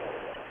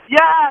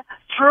 Yeah,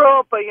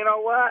 true, but you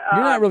know what?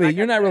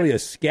 You're not really a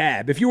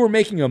scab. If you were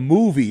making a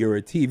movie or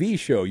a TV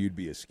show, you'd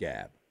be a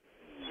scab.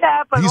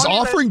 Yeah, but he's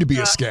offering to be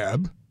a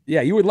scab.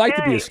 Yeah, you would like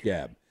to be a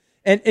scab.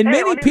 And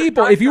many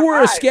people, if you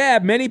were a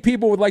scab, many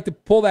people would like to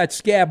pull that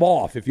scab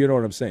off, if you know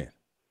what I'm saying.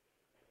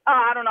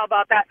 I don't know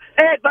about that.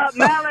 Hey, but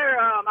Maller,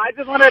 I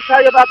just wanted to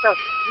tell you about the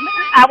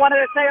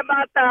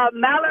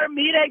Maller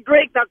meet and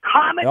greet, the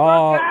comic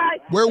book guy.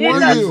 Where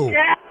were you?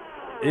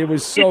 It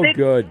was so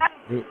good.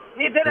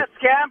 He did a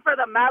scam for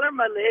the Maller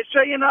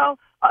militia,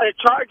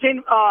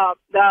 charging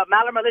the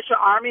Maller militia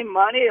army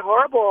money.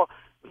 Horrible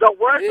the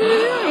worst.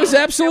 Yeah, it was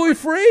absolutely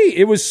free.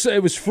 It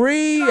was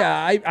free.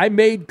 I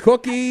made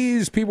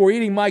cookies. People were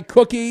eating my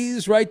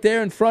cookies right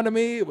there in front of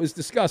me. It was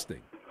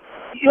disgusting.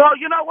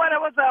 You know what? It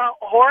was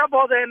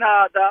horrible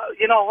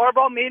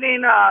horrible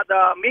meeting,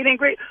 the meet and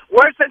greet.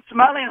 Worse than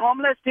smelling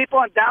homeless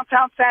people in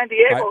downtown San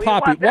Diego. Right,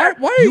 Poppy,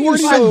 why are you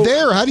weren't so, even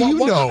there? How do you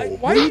know? Why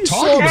what are you so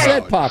talking upset,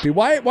 about? Poppy?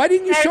 Why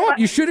didn't you show up?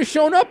 You should have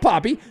shown up,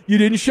 Poppy. You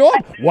didn't show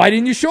up. Why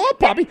didn't you show up,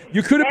 Poppy?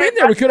 You could have been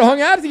there. We could have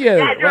hung out together.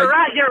 Yeah, you're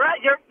right. You're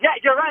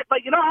right.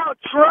 But you know how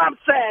Trump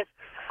says,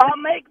 I'll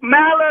make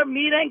Maller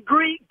meet and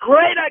greet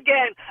great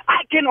again.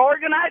 I can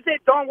organize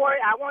it. Don't worry.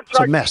 I won't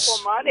charge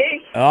people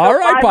money. All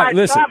right, Poppy.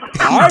 Listen.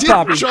 All right,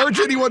 Poppy.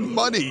 Charge anyone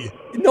money.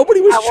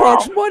 Nobody was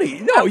charged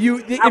money. No,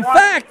 in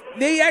fact,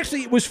 they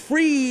actually, it was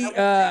free,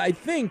 I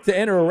think, to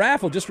enter a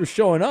raffle just for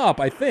showing up,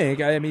 I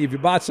think. I mean, if you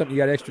bought something,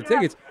 you got extra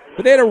tickets.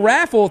 But they had a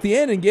raffle at the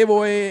end and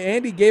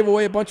Andy gave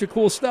away a bunch of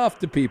cool stuff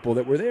to people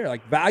that were there,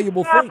 like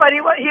valuable things. But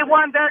he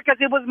wasn't there because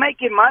he was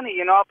making money.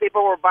 You know,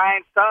 people were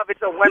buying stuff.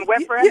 It's a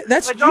win-win for him. Yeah,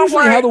 that's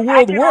usually how the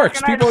world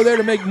works. People are there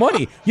to make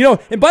money. You know,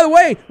 and by the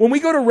way, when we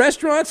go to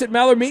restaurants at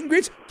Maller Meet and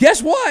Greets,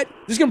 guess what?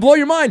 This is going to blow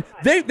your mind.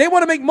 They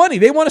want to make money.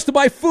 They want us to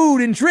buy food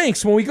and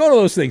drinks when we go to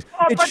those things.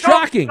 It's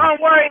shocking.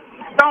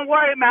 Don't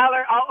worry,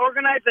 Maller. I'll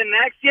organize it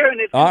next year,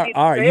 and it's all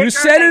right. You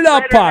set it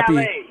up,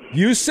 Poppy.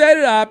 You set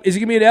it up. Is it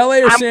going to be in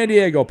L.A. or San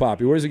Diego,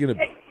 Poppy? Where's it going to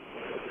be?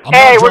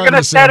 We're going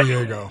to San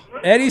Diego.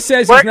 Eddie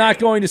says he's not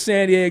going to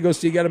San Diego,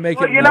 so you got to make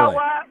it in you LA. know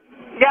what?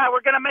 Yeah,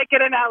 we're going to make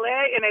it in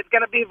L.A., and it's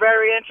going to be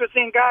very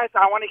interesting, guys.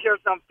 I want to hear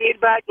some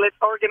feedback. Let's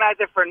organize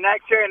it for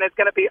next year, and it's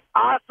going to be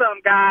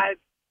awesome, guys.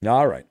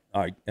 All right.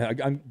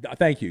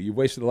 Thank you. You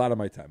wasted a lot of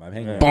my time. I'm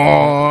hanging out.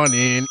 Born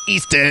in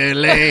East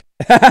L.A.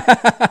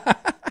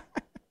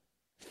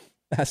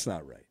 That's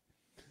not right.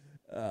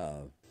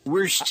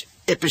 Worst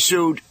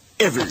episode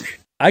ever.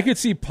 I could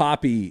see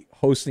Poppy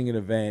hosting an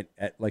event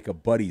at like a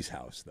buddy's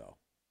house, though.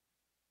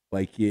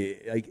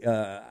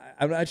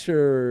 I'm not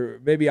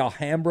sure, maybe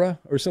Alhambra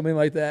or something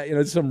like that. You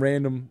know, it's some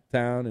random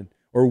town,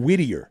 or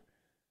Whittier.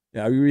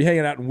 Yeah, we were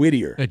hanging out in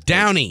Whittier.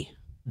 Downey.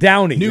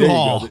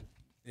 Newhall.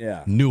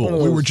 Yeah.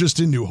 Newhall. We were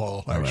just in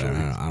Newhall, actually.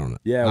 I don't know.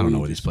 Yeah, I don't know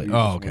what these places.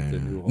 Oh, okay.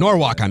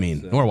 Norwalk.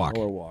 Norwalk.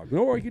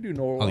 Norwalk. You do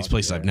Norwalk. All these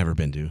places I've never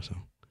been to. So.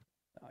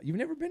 You've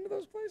never been to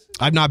those places?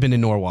 I've not been to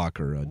Norwalk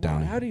or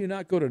Downey. How do you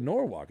not go to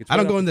Norwalk? It's I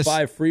don't go in the this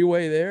 5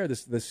 freeway there.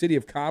 The city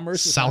of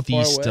commerce.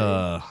 Southeast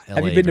LA.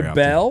 Have you been to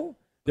Bell?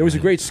 There was a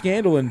great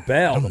scandal in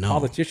Bell. The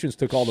politicians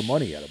took all the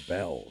money out of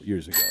Bell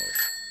years ago.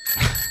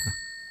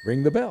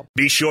 Ring the bell.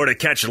 Be sure to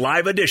catch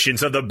live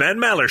editions of the Ben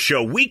Maller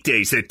Show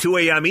weekdays at 2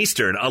 a.m.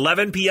 Eastern,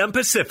 11 p.m.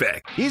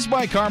 Pacific. He's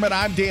Mike Harmon.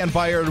 I'm Dan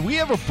Byer. We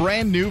have a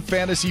brand new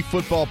fantasy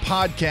football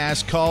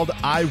podcast called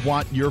I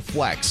Want Your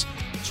Flex.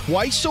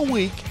 Twice a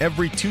week,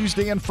 every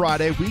Tuesday and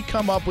Friday, we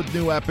come up with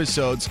new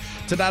episodes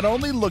to not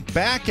only look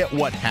back at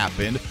what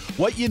happened,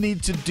 what you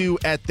need to do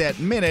at that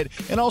minute,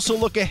 and also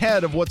look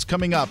ahead of what's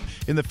coming up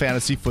in the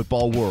fantasy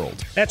football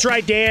world. That's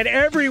right, Dan.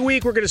 Every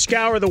week we're going to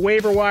scour the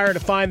waiver wire to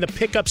find the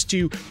pickups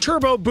to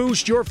turbo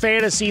boost your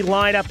fantasy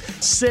lineup,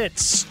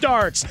 sits,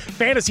 starts,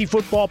 fantasy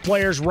football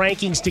players'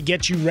 rankings to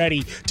get you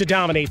ready to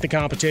dominate the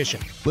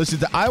competition. Listen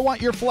to I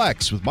Want Your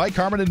Flex with Mike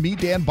Harmon and me,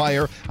 Dan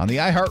Byer, on the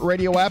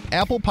iHeartRadio app,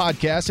 Apple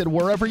Podcasts, and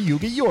wherever you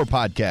get your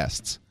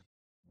podcasts.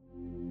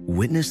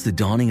 Witness the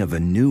dawning of a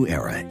new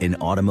era in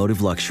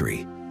automotive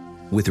luxury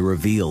with a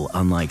reveal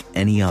unlike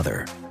any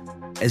other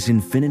as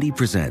Infiniti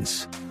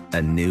presents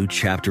a new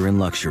chapter in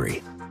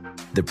luxury,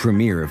 the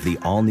premiere of the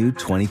all-new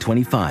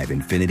 2025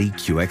 Infiniti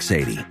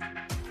QX80.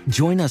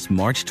 Join us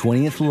March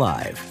 20th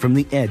live from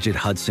the Edge at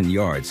Hudson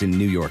Yards in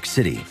New York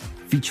City,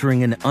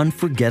 featuring an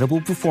unforgettable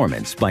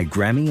performance by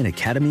Grammy and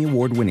Academy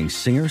Award-winning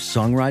singer,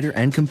 songwriter,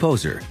 and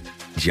composer,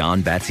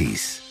 Jon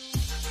Batiste.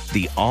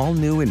 The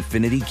all-new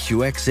Infiniti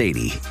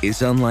QX80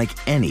 is unlike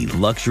any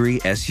luxury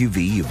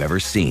SUV you've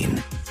ever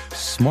seen.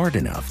 Smart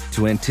enough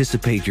to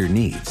anticipate your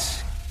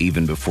needs,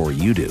 even before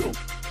you do.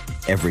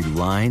 Every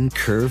line,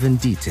 curve, and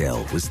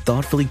detail was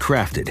thoughtfully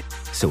crafted,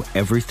 so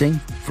everything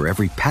for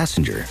every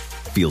passenger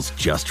feels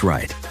just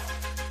right.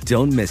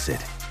 Don't miss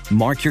it.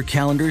 Mark your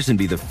calendars and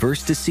be the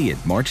first to see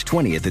it March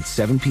 20th at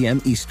 7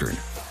 p.m. Eastern,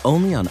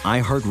 only on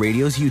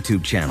iHeartRadio's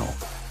YouTube channel.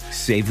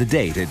 Save the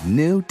date at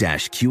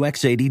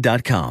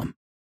new-QX80.com.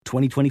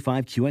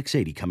 2025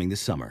 QX80 coming this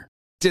summer.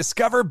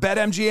 Discover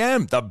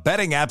BetMGM, the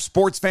betting app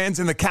sports fans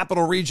in the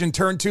capital region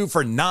turn to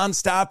for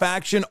nonstop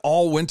action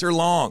all winter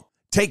long.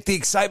 Take the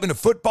excitement of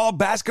football,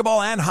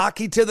 basketball, and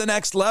hockey to the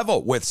next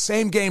level with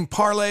same-game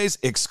parlays,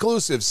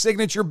 exclusive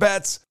signature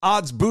bets,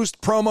 odds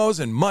boost promos,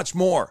 and much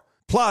more.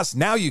 Plus,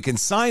 now you can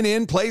sign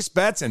in, place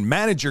bets, and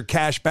manage your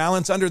cash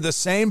balance under the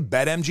same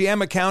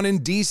BetMGM account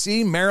in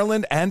D.C.,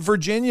 Maryland, and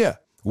Virginia.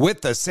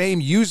 With the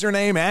same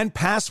username and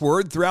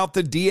password throughout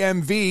the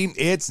DMV,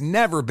 it's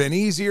never been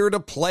easier to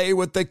play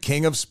with the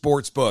king of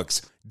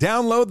sportsbooks.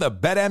 Download the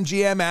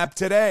BetMGM app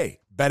today.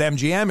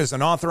 BetMGM is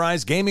an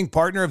authorized gaming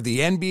partner of the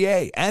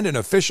NBA and an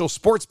official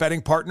sports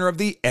betting partner of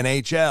the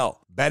NHL.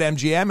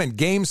 BetMGM and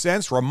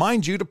GameSense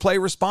remind you to play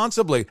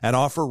responsibly and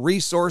offer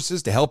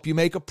resources to help you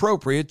make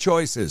appropriate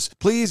choices.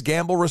 Please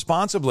gamble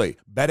responsibly.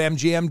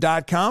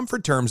 BetMGM.com for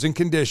terms and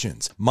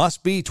conditions.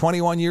 Must be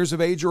 21 years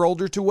of age or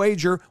older to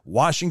wager.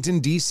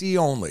 Washington, D.C.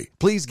 only.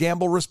 Please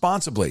gamble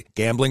responsibly.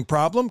 Gambling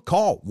problem?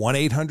 Call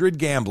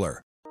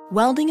 1-800-GAMBLER.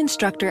 Welding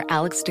instructor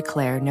Alex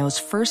DeClaire knows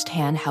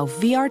firsthand how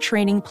VR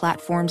training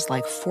platforms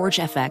like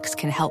ForgeFX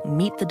can help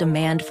meet the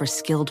demand for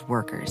skilled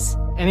workers.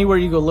 Anywhere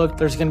you go look,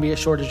 there's going to be a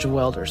shortage of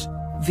welders.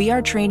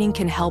 VR training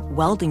can help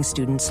welding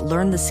students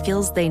learn the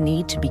skills they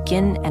need to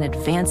begin and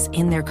advance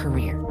in their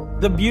career.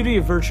 The beauty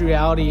of virtual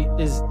reality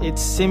is it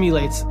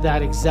simulates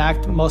that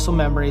exact muscle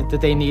memory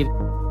that they need.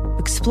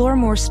 Explore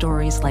more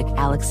stories like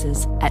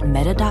Alex's at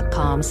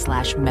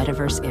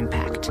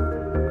meta.com/metaverseimpact.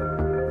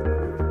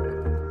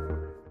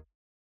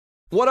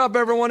 What up,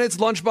 everyone? It's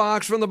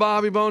Lunchbox from the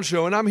Bobby Bones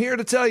Show, and I'm here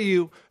to tell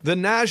you the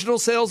national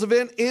sales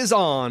event is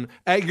on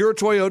at your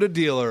Toyota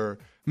dealer,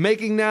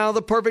 making now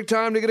the perfect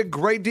time to get a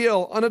great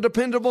deal on a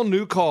dependable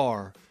new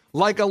car.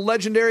 Like a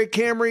legendary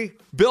Camry,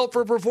 built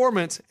for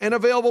performance and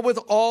available with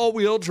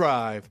all-wheel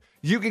drive.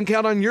 You can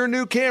count on your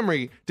new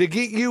Camry to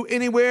get you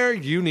anywhere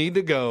you need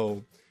to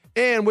go.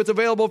 And with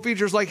available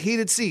features like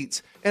heated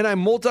seats and a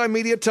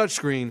multimedia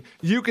touchscreen,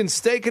 you can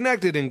stay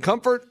connected in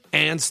comfort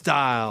and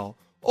style.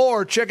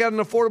 Or check out an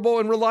affordable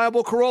and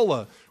reliable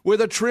Corolla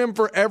with a trim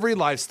for every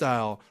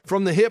lifestyle.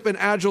 From the hip and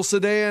agile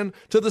sedan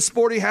to the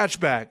sporty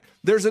hatchback,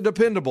 there's a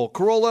dependable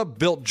Corolla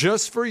built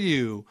just for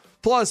you.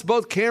 Plus,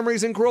 both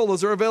Camrys and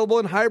Corollas are available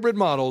in hybrid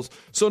models,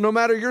 so no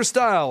matter your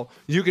style,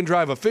 you can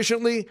drive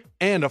efficiently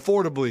and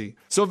affordably.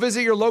 So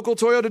visit your local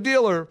Toyota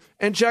dealer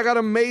and check out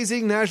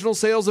amazing national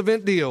sales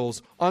event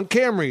deals on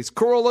Camrys,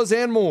 Corollas,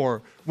 and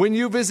more when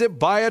you visit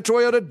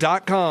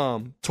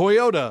buyatoyota.com.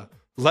 Toyota,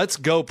 let's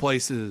go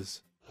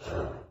places.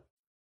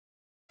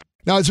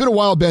 Now, it's been a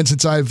while, Ben,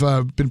 since I've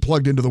been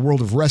plugged into the world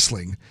of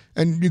wrestling.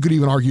 And you could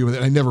even argue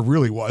that I never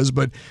really was.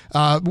 But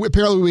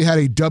apparently we had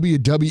a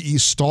WWE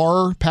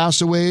star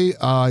pass away.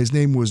 His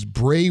name was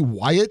Bray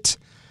Wyatt.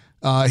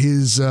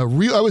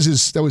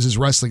 That was his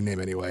wrestling name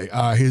anyway.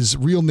 His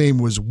real name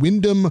was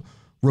Wyndham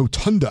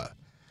Rotunda.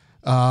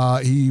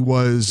 He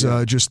was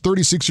just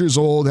 36 years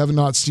old, have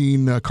not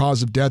seen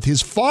cause of death.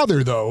 His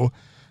father, though,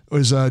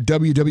 was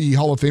WWE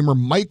Hall of Famer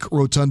Mike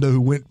Rotunda, who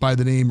went by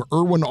the name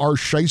Erwin R.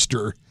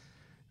 Shyster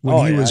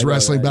when he was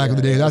wrestling back in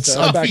the day. That's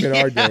back in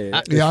our day.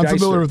 Yeah, I'm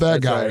familiar with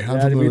that guy. Right. I'm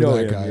familiar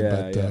with that guy.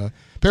 Yeah, but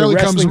apparently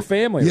comes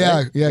family.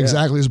 Yeah, right? yeah,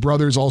 exactly. His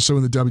brother is also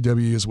in the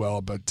WWE as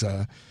well. But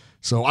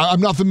so I'm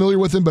not familiar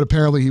with him, but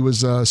apparently he was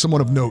someone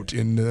of note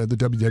in the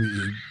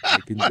WWE.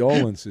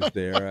 Condolences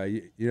there.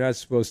 You're not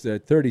supposed to.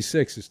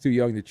 36 is too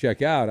young to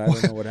check out. I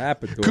don't know what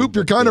happened to him. Coop,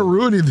 you're kind of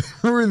ruining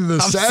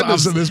the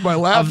sadness of this by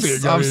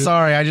laughing. I'm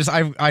sorry.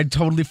 I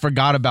totally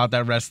forgot about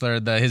that wrestler,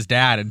 his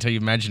dad, until you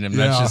mentioned him.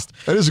 That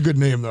is a good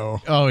name,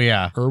 though. Oh,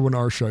 yeah. Erwin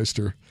R.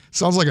 Shyster.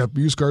 Sounds like a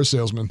used car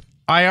salesman.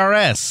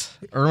 IRS.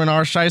 Erwin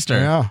R. Shyster.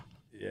 Yeah.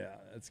 Yeah,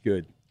 that's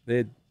good. They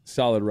had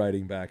solid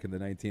writing back in the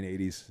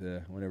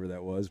 1980s, whenever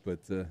that was. But,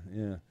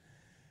 yeah.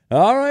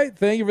 All right.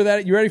 Thank you for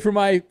that. You ready for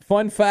my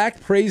fun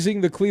fact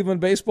praising the Cleveland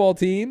baseball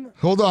team?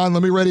 Hold on.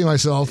 Let me ready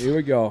myself. Here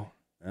we go.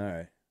 All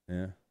right.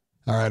 Yeah.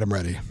 All right. I'm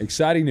ready.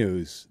 Exciting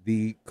news.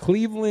 The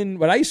Cleveland,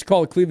 what I used to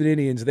call the Cleveland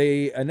Indians,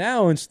 they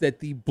announced that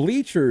the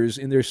bleachers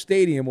in their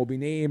stadium will be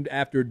named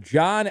after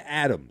John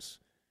Adams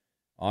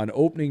on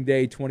opening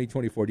day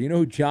 2024. Do you know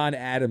who John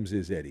Adams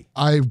is, Eddie?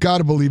 I've got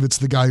to believe it's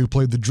the guy who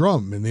played the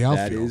drum in the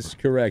outfield. That is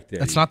correct, Eddie.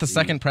 That's not the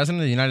second president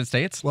of the United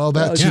States? Well,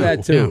 that too.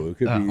 That too. Yeah. It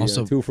could be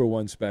also,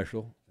 2-for-1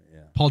 special.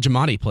 Yeah. Paul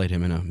Giamatti played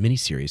him in a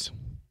miniseries.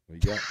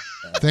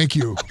 Thank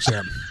you,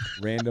 Sam.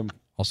 Random.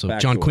 Also, factoid.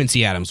 John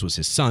Quincy Adams was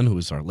his son, who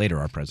was later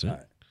our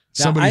president.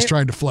 Somebody's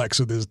trying to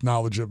flex with his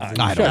knowledge of the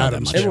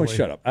Adams. Everyone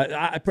shut up.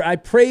 I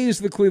praise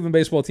the Cleveland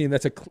baseball team.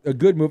 That's a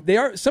good move.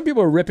 Some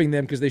people are ripping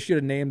them because they should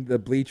have named the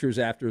bleachers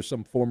after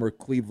some former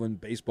Cleveland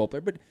baseball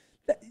player. But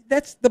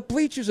that's the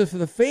bleachers are for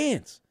the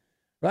fans,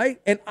 right?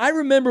 And I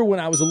remember when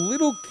I was a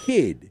little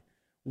kid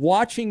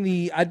watching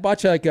I'd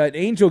watch like an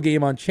Angel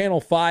game on Channel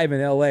 5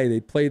 in L.A.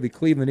 They'd play the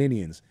Cleveland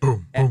Indians.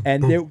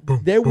 And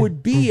there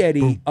would be,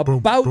 Eddie,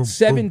 about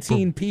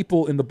 17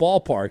 people in the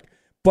ballpark.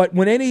 But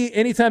when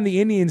anytime the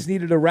Indians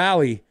needed a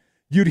rally,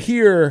 you'd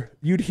hear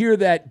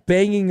that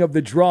banging of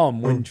the drum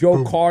when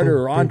Joe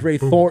Carter or Andre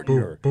Thornton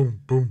or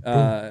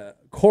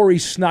Corey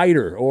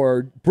Snyder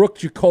or Brooke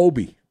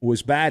Jacoby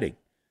was batting.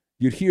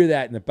 You'd hear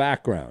that in the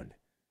background.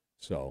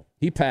 So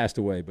he passed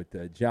away,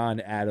 but John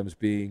Adams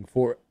being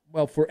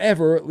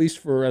forever, at least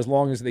for as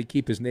long as they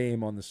keep his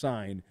name on the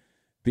sign,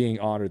 being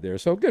honored there.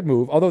 So good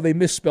move. Although they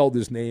misspelled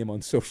his name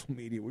on social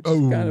media, which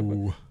is kind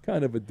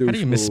of a douche. How do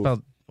you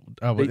misspell?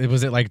 Oh,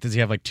 was it like? Does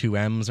he have like two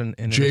M's in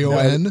it?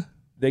 Jon? No,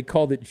 they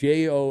called it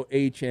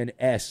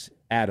Johns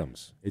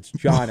Adams. It's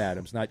John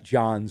Adams, not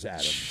John's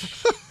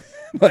Adams.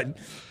 But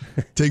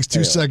takes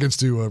 2 seconds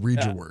to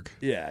read your work.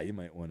 Yeah, you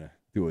might want to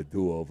do a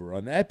do-over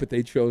on that, but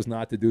they chose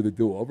not to do the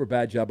do-over.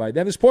 Bad job by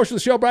them. This portion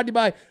of the show brought to you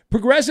by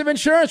Progressive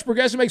Insurance.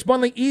 Progressive makes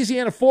bundling easy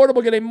and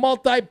affordable. Get a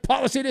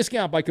multi-policy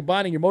discount by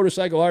combining your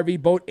motorcycle,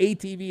 RV, boat,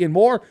 ATV, and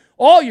more.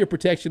 All your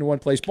protection in one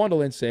place.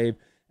 Bundle and save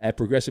at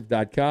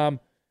Progressive.com.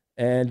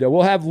 And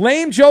we'll have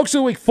Lame Jokes of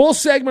the Week. Full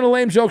segment of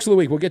Lame Jokes of the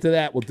Week. We'll get to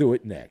that. We'll do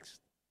it next.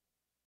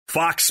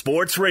 Fox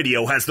Sports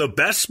Radio has the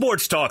best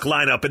sports talk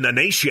lineup in the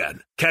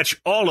nation. Catch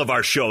all of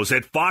our shows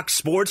at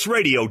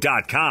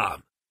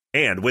foxsportsradio.com.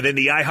 And within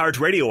the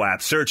iHeartRadio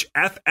app, search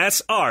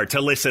FSR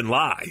to listen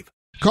live.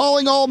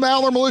 Calling all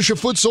Maller Militia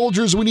foot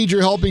soldiers, we need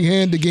your helping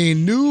hand to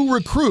gain new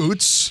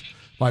recruits.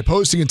 By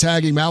posting and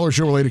tagging Maller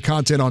Show-related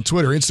content on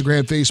Twitter,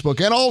 Instagram, Facebook,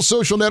 and all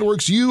social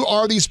networks, you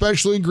are the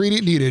special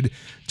ingredient needed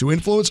to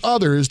influence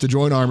others to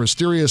join our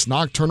mysterious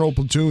nocturnal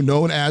platoon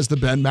known as the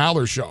Ben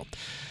Maller Show.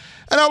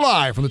 And now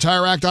live from the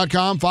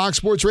TireRack.com Fox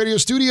Sports Radio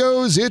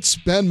studios, it's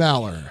Ben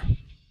Maller.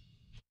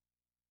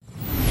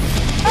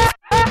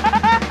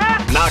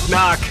 Knock,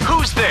 knock.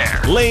 Who's there?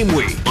 Lame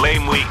Week.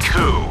 Lame Week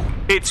who?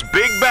 It's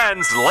Big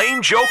Ben's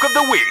Lame Joke of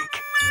the Week.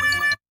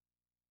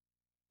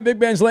 Big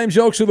Ben's Lame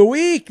Jokes of the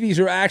Week. These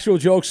are actual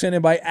jokes sent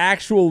in by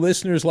actual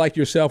listeners like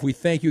yourself. We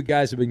thank you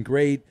guys. Have been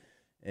great.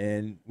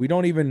 And we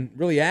don't even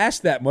really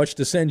ask that much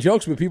to send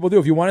jokes, but people do.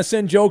 If you want to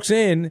send jokes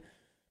in,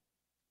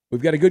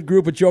 we've got a good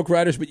group of joke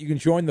writers, but you can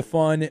join the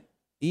fun.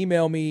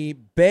 Email me,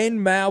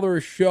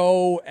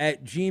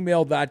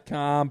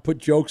 benmallershow@gmail.com. Put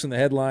jokes in the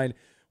headline.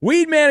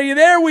 Weedman, are you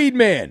there,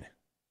 Weedman?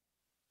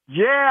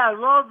 Yeah, I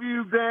love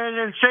you, Ben,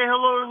 and say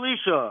hello to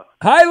Lisa.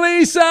 Hi,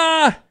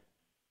 Lisa.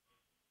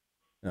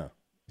 No,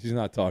 she's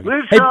not talking.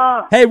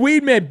 Lisa. Hey,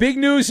 Weedman, big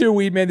news here,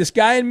 Weedman. This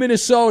guy in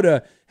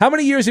Minnesota, how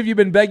many years have you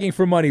been begging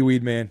for money,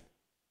 Weedman?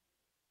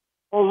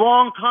 A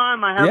long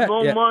time. I have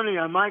no money.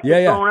 I might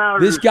get thrown out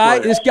of this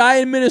guy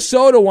in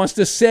Minnesota wants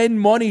to send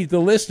money to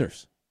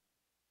listeners.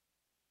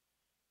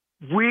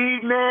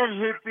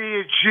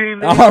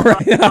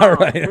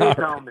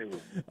 Weedmanhippie@gmail.com.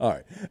 All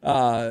right.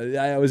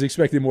 I was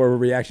expecting more of a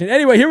reaction.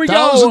 Anyway, here we go.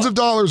 Thousands of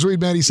dollars,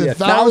 Weedman. He said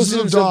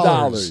thousands of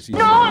dollars.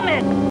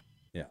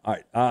 Yeah. All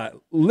right.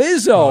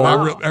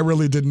 Lizzo. I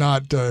really did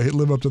not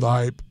live up to the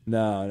hype.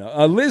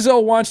 No.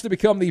 Lizzo wants to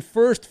become the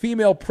first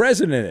female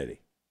president,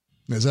 Eddie.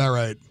 Is that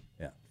right?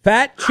 Yeah.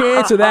 Fat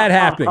chance of that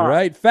happening,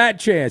 right?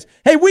 Fat chance.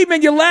 Hey,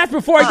 Weedman, you laughed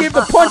before I gave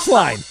the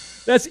punchline.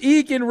 That's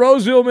Eek in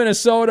Roseville,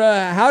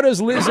 Minnesota. How does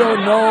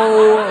Lizzo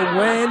know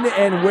when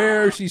and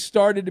where she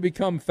started to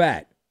become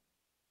fat?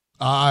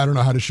 I don't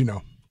know. How does she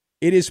know?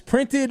 It is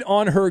printed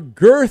on her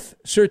girth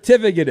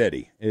certificate,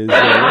 Eddie.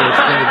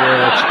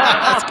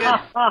 That's good.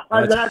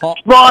 That's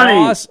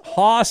funny.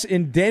 Haas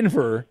in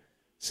Denver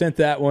sent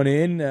that one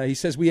in. He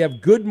says we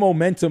have good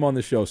momentum on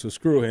the show, so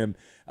screw him.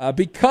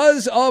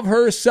 Because of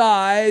her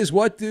size,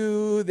 what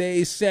do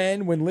they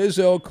send when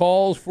Lizzo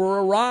calls for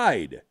a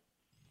ride?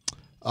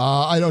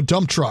 I don't.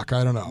 Dump truck.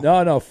 I don't know.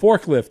 No.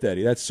 Forklift,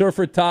 Eddie. That's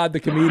Surfer Todd, the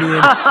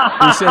comedian.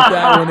 He sent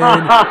that one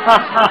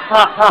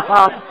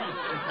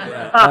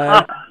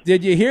in.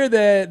 Did you hear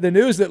the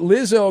news that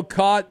Lizzo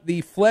caught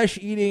the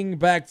flesh-eating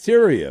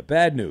bacteria?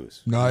 Bad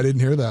news. No, I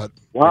didn't hear that.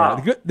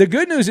 Wow. The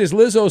good news is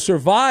Lizzo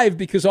survived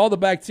because all the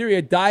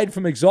bacteria died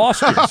from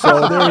exhaustion.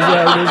 So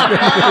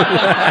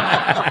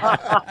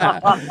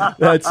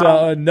that's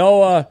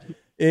Noah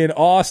in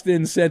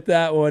Austin sent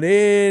that one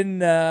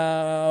in.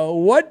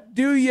 What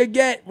do you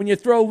get when you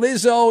throw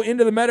Lizzo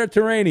into the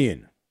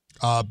Mediterranean?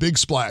 Big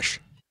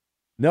splash.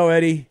 No,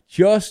 Eddie.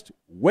 Just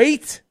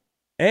wait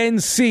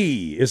and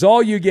see is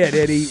all you get,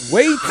 Eddie.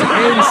 Wait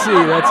and see.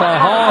 That's a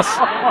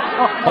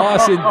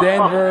Haas in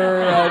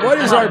Denver.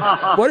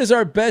 What is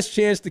our best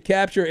chance to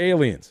capture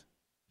aliens?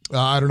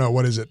 I don't know.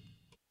 What is it?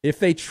 If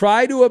they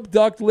try to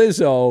abduct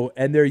Lizzo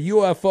and their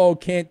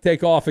UFO can't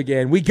take off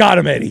again, we got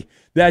him, Eddie.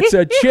 That's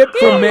a Chip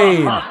from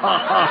Maine.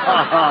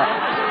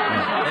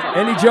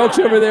 Any jokes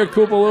over there,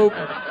 Koopaloop?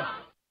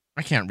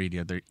 I can't read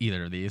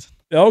either of these.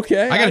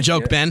 Okay. I got a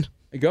joke, Ben.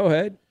 Go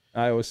ahead.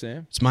 Iowa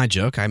Sam. It's my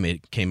joke. I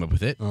came up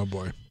with it. Oh,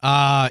 boy.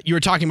 You were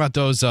talking about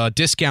those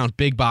discount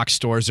big box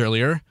stores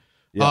earlier.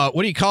 Yeah.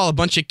 What do you call a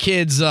bunch of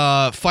kids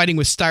fighting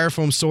with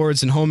styrofoam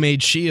swords and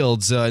homemade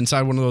shields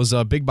inside one of those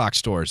big box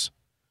stores?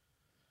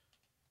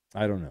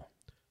 I don't know.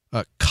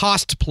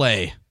 Cost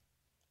play.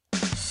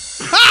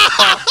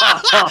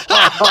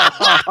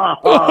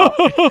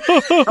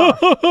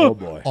 Oh,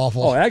 boy.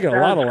 Awful. Oh, I got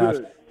a lot of laughs.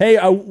 Hey,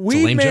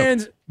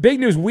 Weedman's big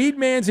news.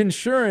 Weedman's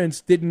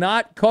insurance did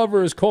not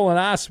cover his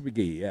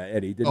colonoscopy,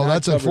 Eddie.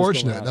 That's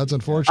unfortunate. That's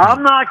unfortunate.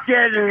 I'm not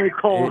getting any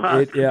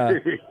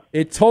colonoscopy.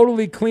 It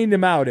totally cleaned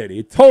him out, Eddie.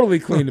 It totally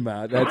cleaned him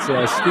out. That's Steve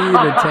in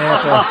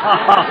Tampa.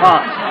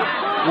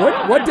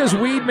 What does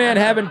Weedman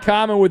have in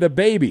common with a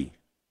baby?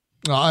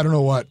 I don't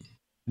know what.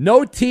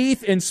 No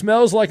teeth and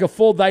smells like a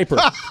full diaper.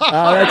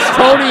 That's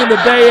Tony in the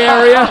Bay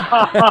Area.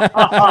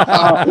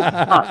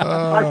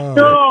 I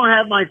still don't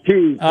have my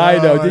teeth. I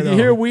know. Did you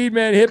hear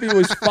Weedman Hippie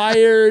was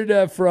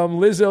fired from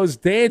Lizzo's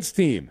dance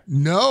team?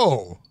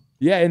 No.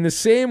 Yeah, in the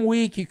same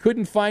week, he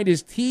couldn't find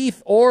his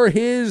teeth or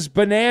his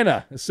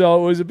banana.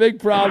 So it was a big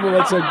problem.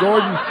 That's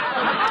Gordon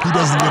He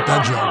doesn't get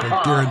that joke,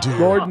 I guarantee you.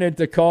 Gordon in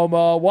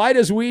Tacoma. Why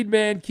does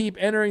Weedman keep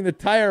entering the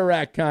tire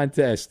rack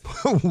contest?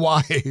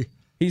 Why?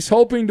 He's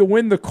hoping to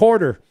win the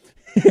quarter.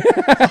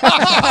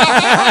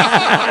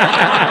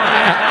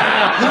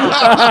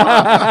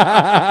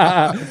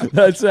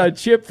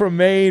 That's Chip from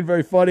Maine.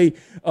 Very funny.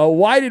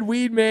 Why did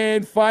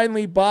Weedman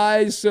finally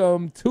buy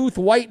some tooth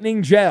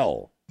whitening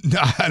gel?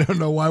 I don't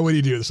know. Why would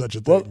he do such a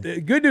thing? Well,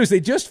 good news.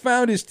 They just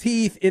found his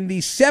teeth in the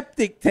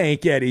septic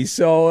tank, Eddie.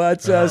 So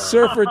that's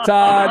Surfer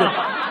Todd,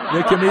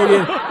 the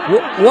comedian.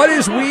 What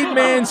is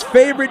Weedman's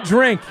favorite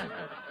drink?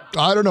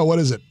 I don't know. What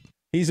is it?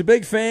 He's a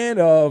big fan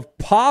of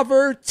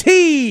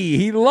poverty.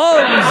 He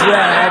loves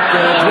that.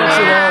 Drinks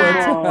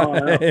it all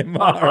the time.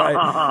 All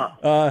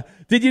right.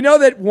 Did you know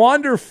that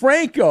Wander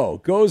Franco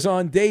goes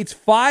on dates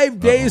 5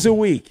 days a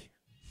week?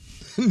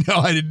 No,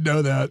 I didn't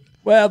know that.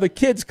 Well, the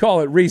kids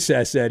call it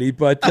recess, Eddie,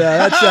 but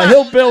that's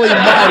Hillbilly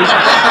Mike.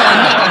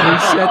 We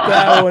set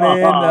that one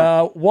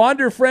in.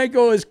 Wander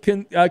Franco is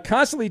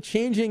constantly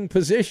changing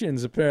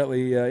positions,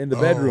 apparently, in the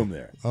bedroom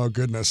there. Oh,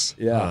 goodness.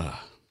 Yeah.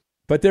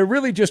 But they're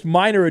really just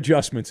minor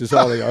adjustments is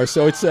all they are.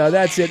 So it's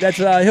that's it. That's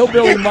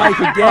Hillbilly Mike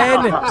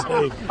again.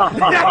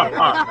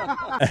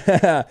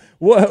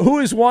 Who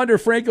is Wander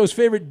Franco's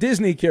favorite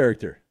Disney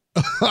character?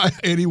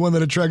 Anyone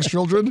that attracts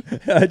children?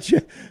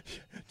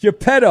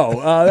 Geppetto.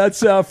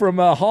 That's from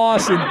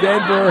Haas in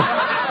Denver.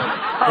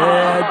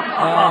 And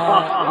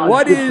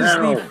what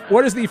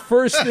is the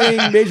first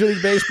thing Major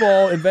League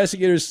Baseball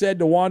investigators said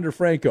to Wander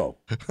Franco?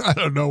 I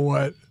don't know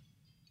what.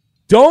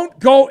 Don't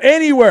go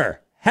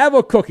anywhere. Have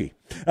a cookie.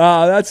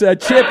 That's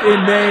Chip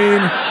in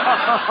Maine.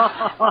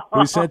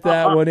 We sent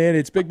that one in.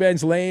 It's Big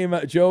Ben's lame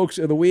jokes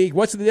of the week.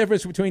 What's the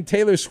difference between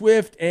Taylor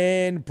Swift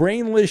and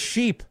brainless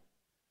sheep?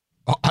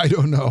 I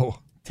don't know.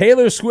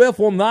 Taylor Swift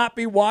will not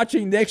be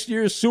watching next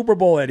year's Super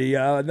Bowl, Eddie.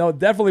 No,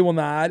 definitely will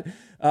not.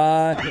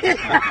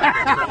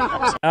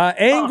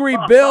 Angry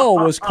Bill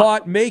was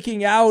caught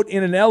making out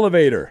in an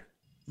elevator.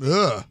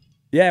 Ugh.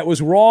 Yeah, it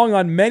was wrong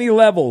on many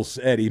levels,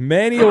 Eddie.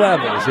 Many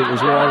levels it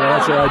was wrong.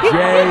 That's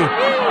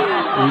Jay.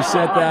 We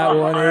sent that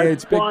one in.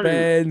 It's Big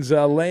Ben's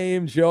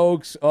lame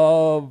jokes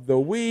of the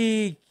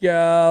week.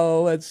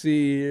 Let's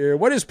see here.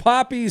 What is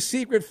Poppy's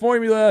secret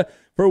formula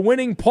for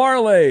winning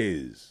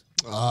parlays?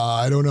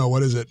 I don't know.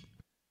 What is it?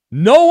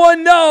 No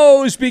one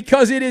knows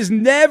because it has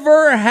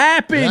never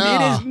happened. Yeah.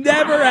 It has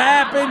never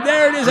happened.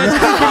 There it is. That's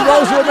in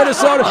Roseville,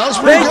 Minnesota.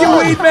 Thank you,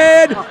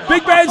 Weedman.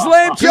 Big Ben's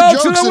lame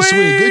jokes of the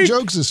week. Good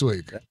jokes this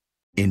week.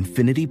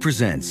 Infiniti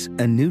presents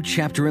a new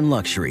chapter in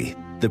luxury.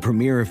 The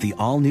premiere of the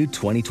all-new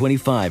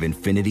 2025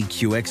 Infiniti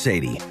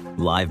QX80,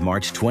 live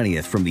March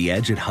 20th from the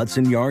Edge at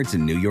Hudson Yards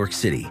in New York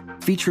City,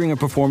 featuring a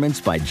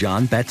performance by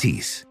John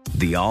Batiste.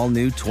 The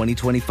all-new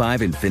 2025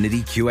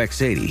 Infiniti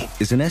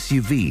QX80 is an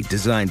SUV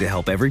designed to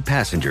help every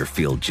passenger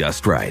feel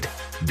just right.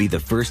 Be the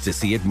first to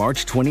see it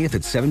March 20th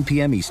at 7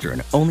 p.m.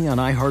 Eastern, only on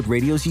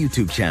iHeartRadio's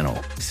YouTube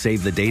channel.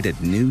 Save the date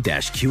at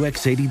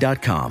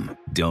new-QX80.com.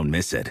 Don't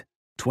miss it.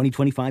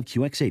 2025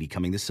 QX80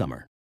 coming this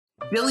summer.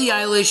 Billie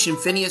Eilish and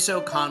Phineas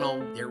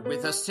O'Connell, they're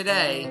with us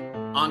today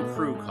on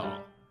Crew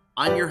Call.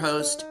 I'm your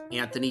host,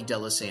 Anthony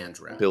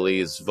D'Alessandro.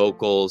 Billie's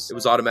vocals, it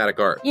was automatic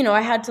art. You know,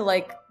 I had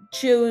to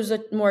choose a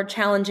more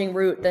challenging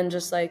route than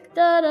just da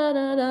da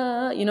da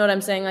da. You know what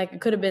I'm saying? It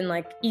could have been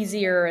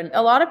easier. And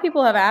a lot of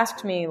people have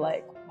asked me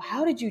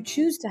how did you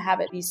choose to have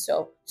it be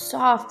so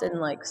soft and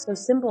so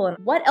simple? And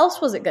what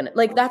else was it gonna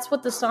that's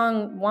what the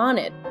song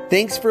wanted.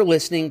 Thanks for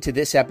listening to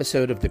this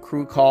episode of the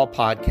Crew Call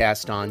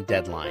podcast on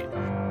Deadline.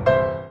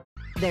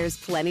 There's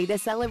plenty to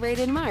celebrate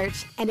in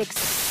March and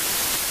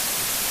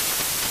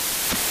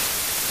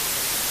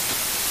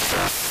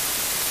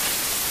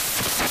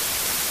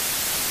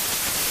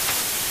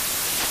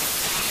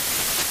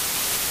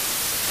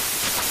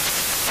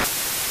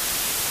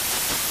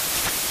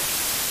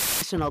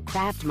National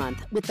Craft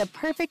Month with the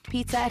perfect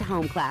pizza at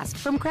home class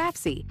from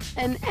Craftsy.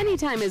 And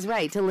anytime is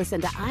right to listen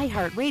to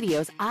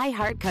iHeartRadio's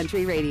iHeart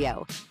Country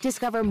Radio.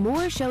 Discover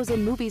more shows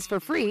and movies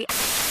for free.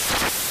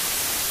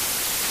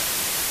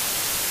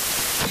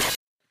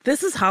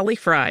 This is Holly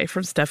Fry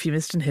from Stuff You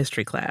Missed in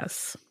History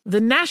class.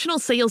 The national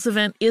sales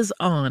event is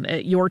on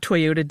at your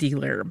Toyota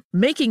dealer,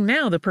 making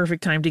now the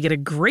perfect time to get a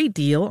great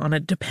deal on a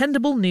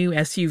dependable new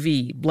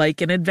SUV, like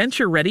an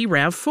adventure-ready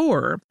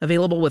RAV4.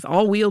 Available with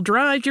all-wheel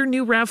drive, your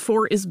new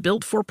RAV4 is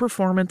built for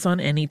performance on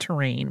any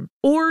terrain.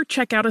 Or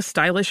check out a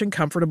stylish and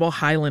comfortable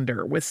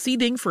Highlander with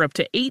seating for up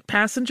to 8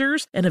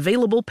 passengers and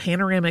available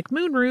panoramic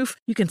moonroof.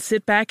 You can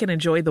sit back and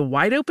enjoy the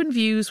wide-open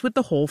views with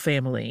the whole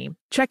family.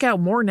 Check out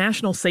more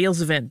national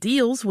sales event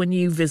deals when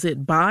you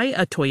visit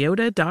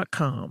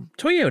buyatoyota.com.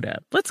 Toyota,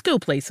 let's go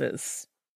places.